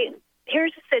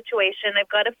 here's the situation. I've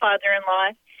got a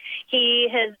father-in-law. He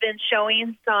has been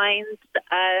showing signs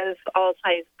of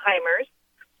Alzheimer's.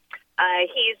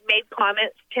 He's made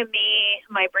comments to me.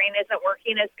 My brain isn't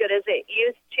working as good as it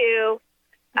used to.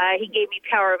 He gave me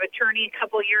power of attorney a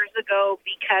couple years ago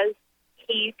because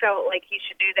he felt like he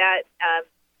should do that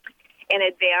in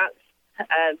advance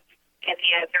of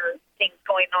any other things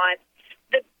going on.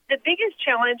 The biggest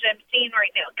challenge I'm seeing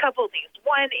right now, a couple of things.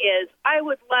 One is I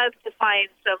would love to find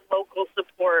some local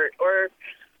support or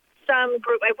some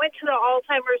group. I went to the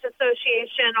Alzheimer's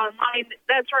Association online.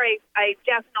 That's where I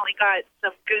definitely got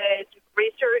some good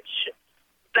research.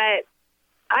 But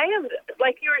I have,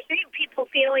 like you were saying,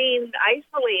 people feeling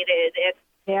isolated and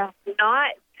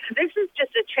not. This is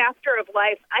just a chapter of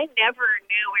life. I never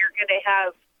knew we were going to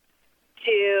have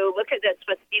to look at this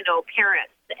with,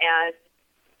 parents. And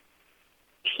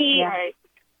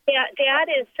Dad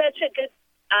is such a good,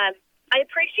 I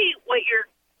appreciate what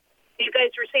you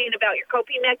guys were saying about your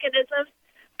coping mechanisms,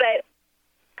 but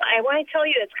I want to tell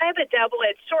you it's kind of a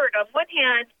double-edged sword. On one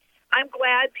hand, I'm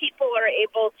glad people are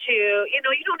able to, you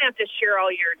don't have to share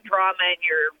all your drama and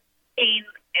your pain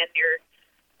and your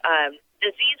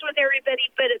disease with everybody,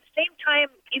 but at the same time,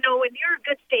 when you're a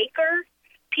good faker,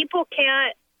 people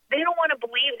they don't want to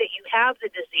believe that you have the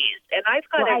disease. And I've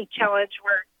got a challenge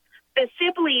where the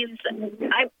siblings,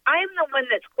 I'm the one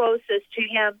that's closest to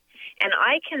him, and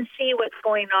I can see what's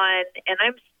going on, and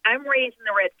I'm raising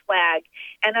the red flag.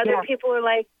 And other people are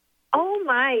like, oh,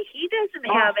 my, he doesn't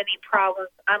have any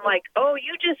problems. I'm like, oh,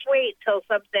 you just wait till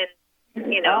something,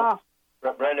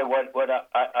 Brenda,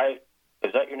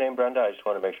 is that your name, Brenda? I just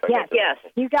want to make sure I get this. Yes.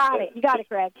 You got it. You got it,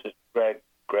 Greg. This is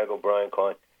Greg O'Brien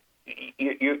calling.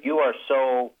 You are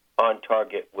so on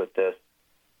target with this.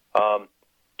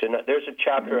 There's a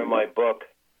chapter in my book,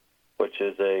 which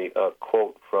is a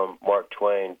quote from Mark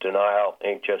Twain, "Denial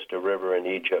ain't just a river in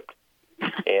Egypt."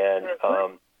 And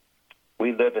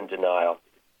we live in denial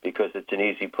because it's an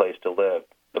easy place to live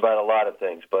about a lot of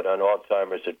things, but on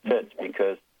Alzheimer's it fits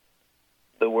because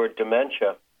the word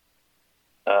dementia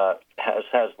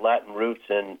has Latin roots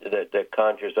in that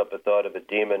conjures up a thought of a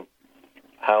demon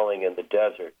howling in the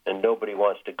desert, and nobody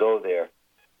wants to go there.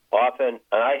 Often,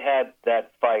 and I had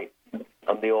that fight.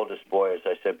 I'm the oldest boy, as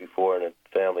I said before, in a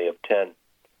family of 10.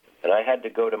 And I had to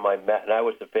go to and I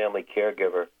was the family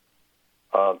caregiver,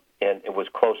 and it was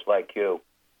close like you.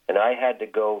 And I had to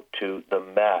go to the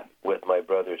mat with my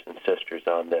brothers and sisters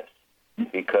on this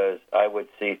because I would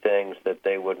see things that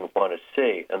they wouldn't want to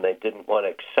see, and they didn't want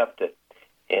to accept it.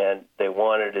 And they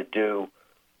wanted to do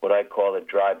what I call a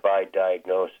drive-by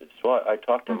diagnosis. So I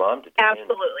talked to Mom today.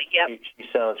 Absolutely, yep. She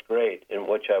sounds great, in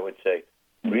which I would say,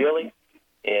 really?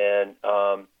 And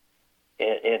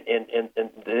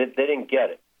they didn't get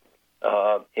it.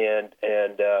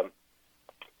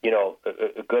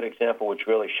 A good example, which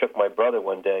really shook my brother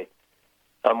one day.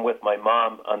 I'm with my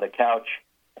mom on the couch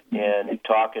and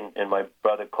talking, and my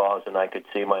brother calls, and I could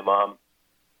see my mom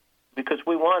because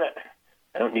we want it.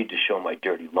 I don't need to show my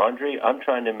dirty laundry. I'm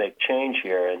trying to make change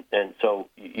here, and so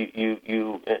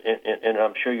you and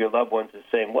I'm sure your loved one's the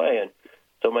same way. And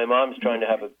so my mom's trying to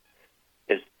have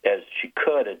as she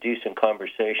could, a decent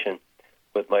conversation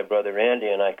with my brother Andy,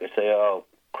 and I could say, oh,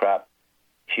 crap,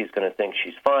 she's going to think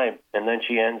she's fine. And then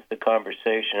she ends the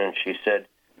conversation, and she said,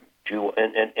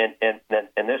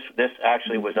 and this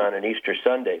actually was on an Easter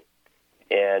Sunday,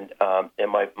 and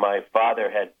my father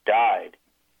had died,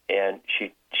 and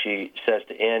she says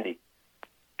to Andy,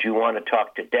 do you want to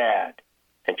talk to Dad?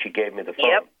 And she gave me the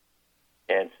phone. Yep.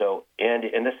 And so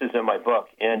Andy, and this is in my book,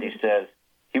 Andy says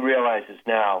he realizes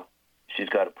now she's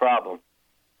got a problem.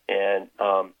 And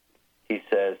he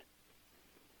says,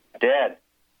 Dad,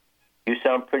 you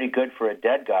sound pretty good for a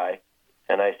dead guy.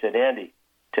 And I said, Andy,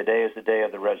 today is the day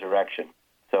of the resurrection.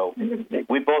 So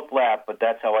we both laughed, but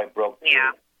that's how I broke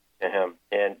through to him.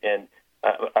 And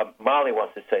Molly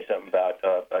wants to say something about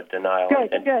denial.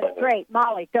 Good, great.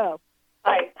 Molly, go.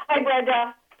 Hi,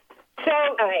 Brenda. So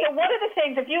one of the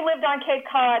things, if you lived on Cape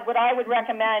Cod, what I would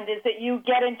recommend is that you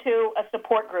get into a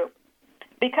support group,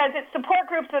 because it's support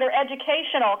groups that are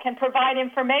educational, can provide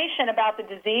information about the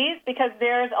disease, because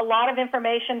there's a lot of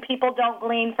information people don't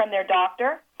glean from their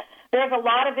doctor. There's a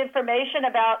lot of information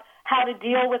about how to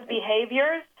deal with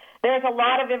behaviors. There's a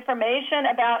lot of information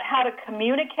about how to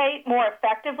communicate more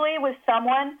effectively with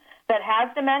someone that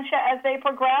has dementia as they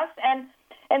progress. And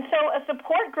so a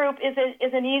support group is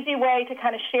an easy way to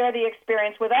kind of share the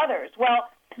experience with others. Well,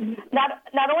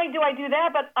 not only do I do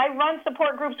that, but I run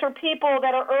support groups for people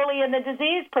that are early in the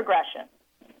disease progression.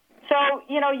 So,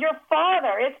 your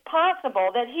father, it's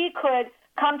possible that he could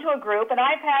come to a group, and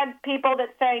I've had people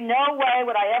that say, no way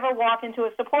would I ever walk into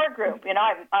a support group.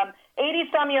 I'm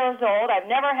 80-some years old. I've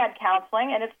never had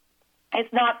counseling, and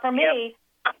it's not for me.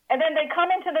 Yep. And then they come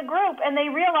into the group, and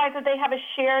they realize that they have a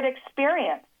shared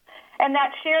experience. And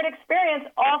that shared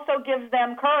experience also gives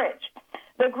them courage.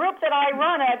 The group that I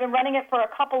run, and I've been running it for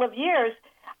a couple of years,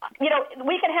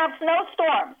 we can have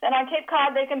snowstorms, and on Cape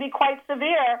Cod they can be quite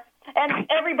severe, and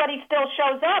everybody still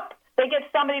shows up. They get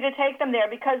somebody to take them there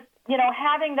because,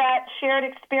 having that shared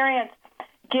experience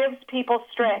gives people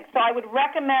strength. So I would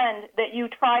recommend that you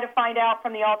try to find out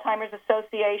from the Alzheimer's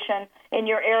Association in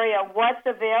your area what's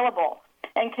available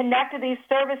and connect to these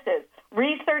services.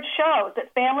 Research shows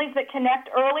that families that connect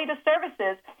early to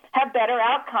services have better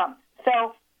outcomes.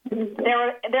 So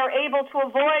they're able to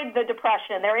avoid the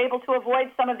depression. They're able to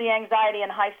avoid some of the anxiety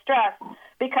and high stress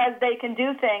because they can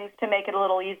do things to make it a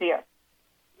little easier.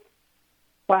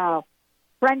 Wow.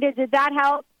 Brenda, did that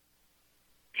help?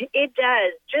 It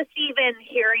does. Just even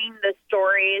hearing the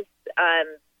stories,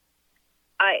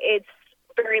 it's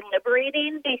very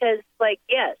liberating because,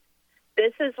 yes,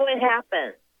 this is what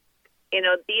happens.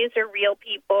 These are real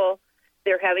people.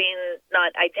 They're having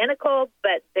not identical,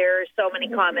 but there are so many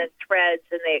common threads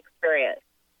in the experience.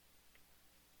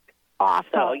 Awesome.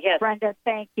 So, yes. Brenda,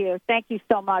 thank you. Thank you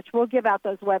so much. We'll give out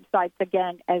those websites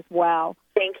again as well.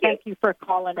 Thank you. Thank you for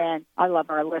calling in. I love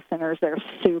our listeners. They're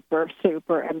super,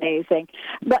 super amazing.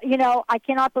 But, I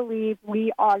cannot believe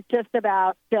we are just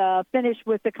about finished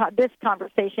with this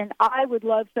conversation. I would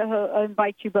love to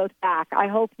invite you both back. I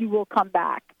hope you will come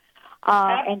back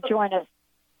and join us.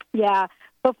 Yeah.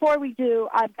 Before we do,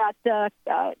 I've got,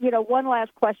 one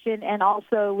last question, and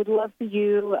also would love for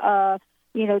you,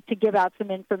 to give out some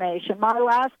information. My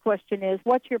last question is,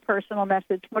 what's your personal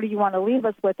message? What do you want to leave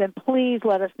us with? And please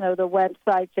let us know the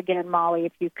websites again, Molly,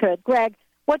 if you could. Greg,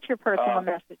 what's your personal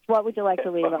message? What would you like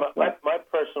to leave us with? My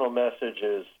personal message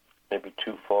is maybe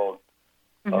twofold.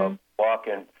 Walk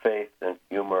in faith and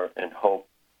humor and hope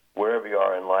wherever you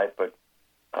are in life, but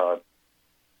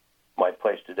my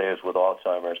place today is with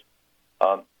Alzheimer's.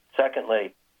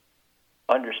 Secondly,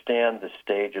 understand the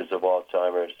stages of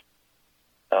Alzheimer's.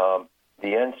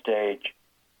 The end stage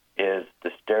is the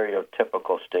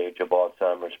stereotypical stage of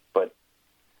Alzheimer's, but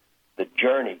the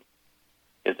journey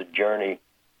is a journey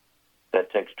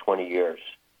that takes 20 years,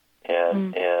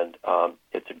 and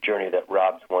it's a journey that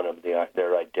robs one of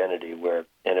their identity, and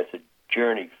it's a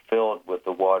journey filled with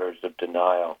the waters of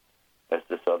denial, as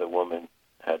this other woman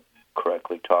had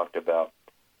correctly talked about.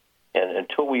 And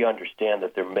until we understand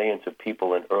that there are millions of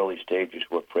people in early stages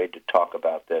who are afraid to talk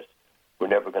about this, we're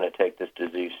never going to take this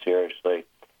disease seriously.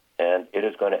 And it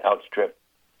is going to outstrip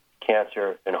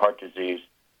cancer and heart disease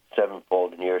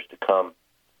sevenfold in years to come.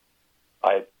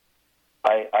 I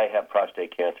have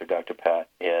prostate cancer, Dr. Pat,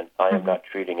 and I am not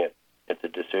treating it. It's a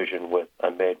decision I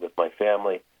made with my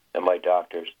family and my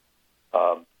doctors.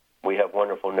 We have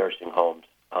wonderful nursing homes,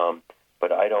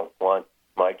 but I don't want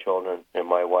my children and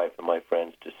my wife and my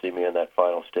friends to see me in that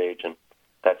final stage, and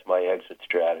that's my exit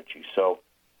strategy. So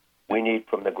we need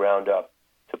from the ground up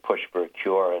to push for a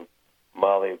cure, and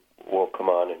Molly will come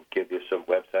on and give you some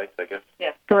websites, I guess.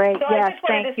 Yes. Great. So yes, I just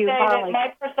wanted thank to you, say Molly. that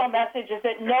my personal message is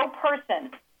that no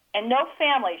person and no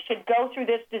family should go through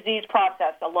this disease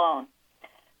process alone.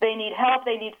 They need help.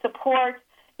 They need support.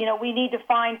 We need to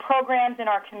find programs in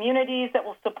our communities that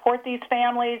will support these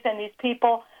families and these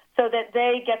people so that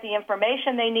they get the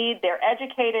information they need, they're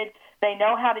educated, they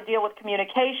know how to deal with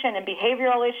communication and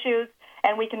behavioral issues,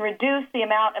 and we can reduce the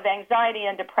amount of anxiety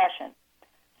and depression.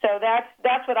 So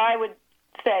that's what I would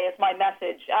say is my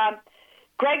message.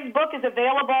 Greg's book is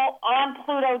available on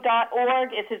Pluto.org.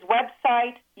 It's his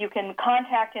website. You can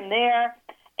contact him there.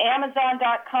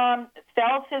 Amazon.com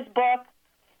sells his book.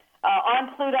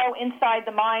 On Pluto, Inside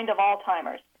the Mind of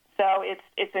Alzheimer's. So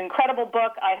it's an incredible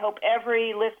book. I hope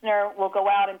every listener will go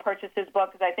out and purchase his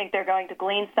book because I think they're going to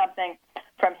glean something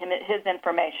from his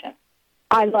information.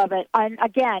 I love it. And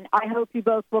again, I hope you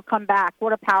both will come back.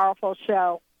 What a powerful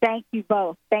show. Thank you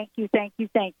both. Thank you, thank you,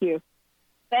 thank you.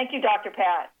 Thank you, Dr.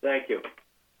 Pat. Thank you.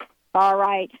 All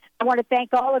right. I want to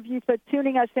thank all of you for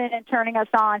tuning us in and turning us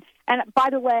on. And by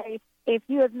the way, if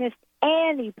you have missed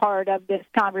any part of this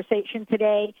conversation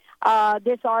today,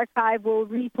 this archive will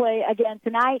replay again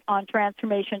tonight on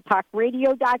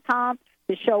TransformationTalkRadio.com.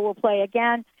 The show will play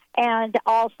again. And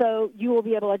also, you will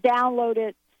be able to download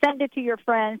it, send it to your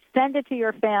friends, send it to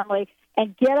your family,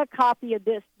 and get a copy of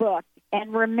this book.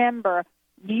 And remember,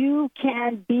 you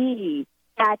can be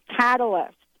that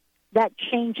catalyst that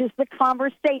changes the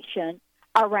conversation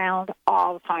around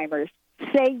Alzheimer's.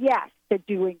 Say yes to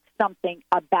doing something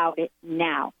about it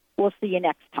now. We'll see you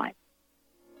next time.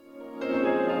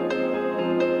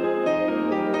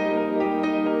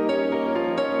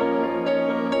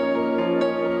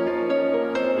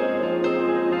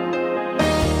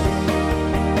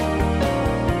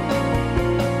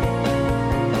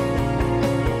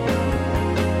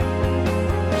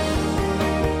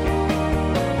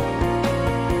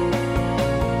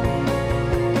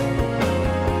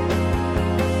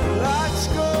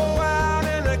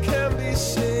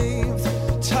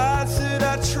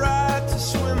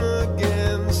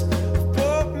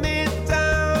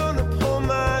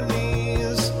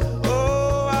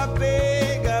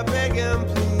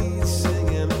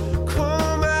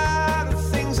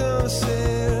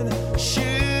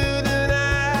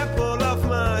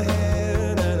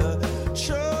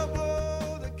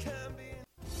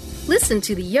 Listen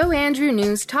to the Yo Andrew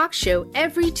News Talk Show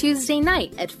every Tuesday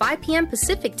night at 5 p.m.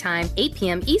 Pacific Time, 8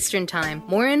 p.m. Eastern Time.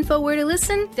 More info where to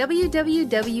listen?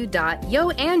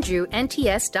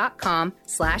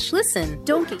 www.yoandrewnts.com/listen.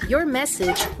 Don't get your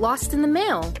message lost in the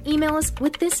mail. Email us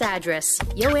with this address,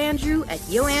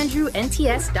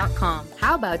 yoandrew@yoandrewnts.com.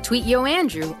 How about tweet Yo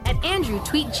Andrew at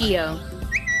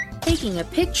AndrewTweetGeo? Taking a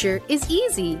picture is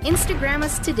easy. Instagram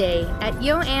us today at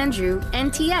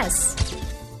YoAndrewNTS.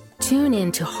 Tune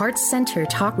in to Heart Center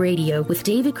Talk Radio with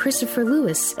David Christopher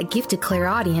Lewis, a gifted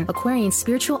clairaudient, Aquarian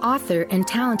spiritual author, and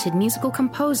talented musical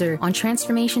composer on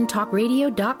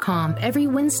TransformationTalkRadio.com every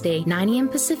Wednesday, 9 a.m.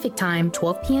 Pacific Time,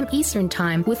 12 p.m. Eastern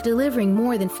Time, with delivering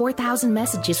more than 4,000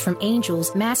 messages from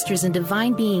angels, masters, and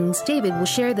divine beings. David will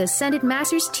share the Ascended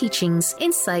Masters' teachings,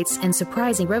 insights, and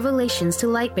surprising revelations to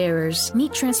light bearers.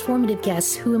 Meet transformative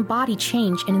guests who embody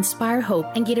change and inspire hope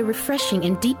and get a refreshing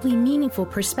and deeply meaningful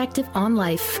perspective on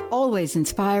life. Always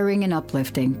inspiring and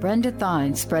uplifting, Brenda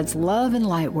Thine spreads love and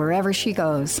light wherever she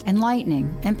goes.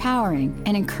 Enlightening, empowering,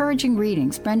 and encouraging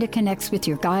readings, Brenda connects with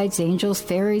your guides, angels,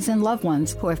 fairies, and loved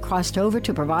ones who have crossed over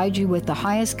to provide you with the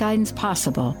highest guidance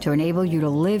possible to enable you to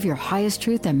live your highest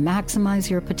truth and maximize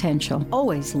your potential.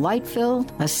 Always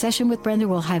light-filled, a session with Brenda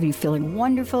will have you feeling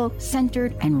wonderful,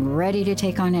 centered, and ready to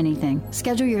take on anything.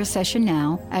 Schedule your session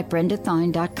now at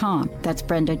BrendaThine.com. That's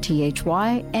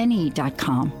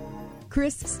BrendaThyne.com.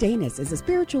 Chris Stanis is a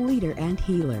spiritual leader and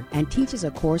healer and teaches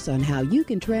a course on how you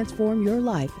can transform your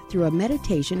life through a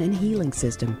meditation and healing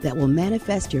system that will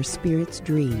manifest your spirit's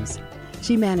dreams.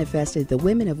 She manifested the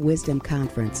Women of Wisdom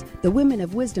Conference, the Women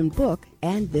of Wisdom book,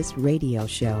 and this radio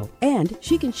show. And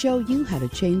she can show you how to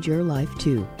change your life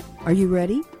too. Are you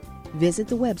ready? Visit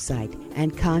the website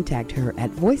and contact her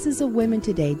at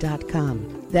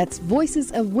voicesofwomentoday.com. That's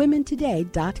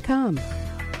voicesofwomentoday.com.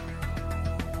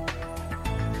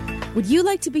 Would you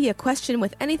like to be a question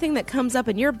with anything that comes up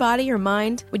in your body or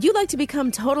mind? Would you like to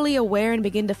become totally aware and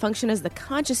begin to function as the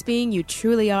conscious being you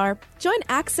truly are? Join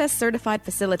Access Certified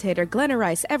Facilitator Glenna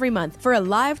Rice every month for a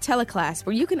live teleclass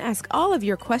where you can ask all of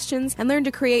your questions and learn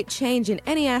to create change in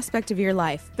any aspect of your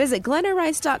life. Visit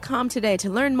glennarice.com today to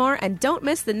learn more and don't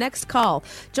miss the next call.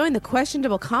 Join the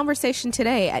questionable conversation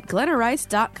today at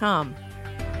glennarice.com.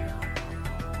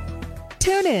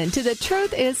 Tune in to The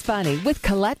Truth is Funny with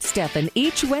Colette Steffen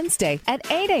each Wednesday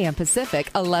at 8 a.m.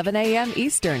 Pacific, 11 a.m.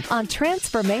 Eastern on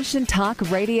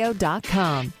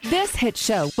TransformationTalkRadio.com. This hit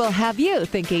show will have you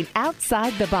thinking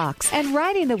outside the box and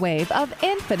riding the wave of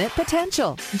infinite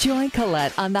potential. Join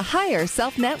Colette on the Higher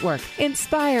Self Network,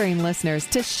 inspiring listeners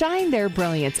to shine their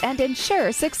brilliance and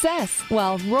ensure success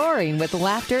while roaring with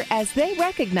laughter as they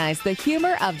recognize the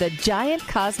humor of the giant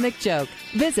cosmic joke.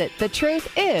 Visit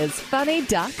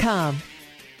thetruthisfunny.com.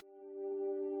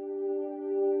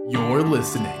 You're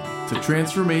listening to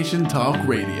Transformation Talk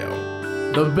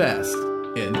Radio, the best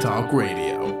in talk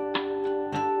radio.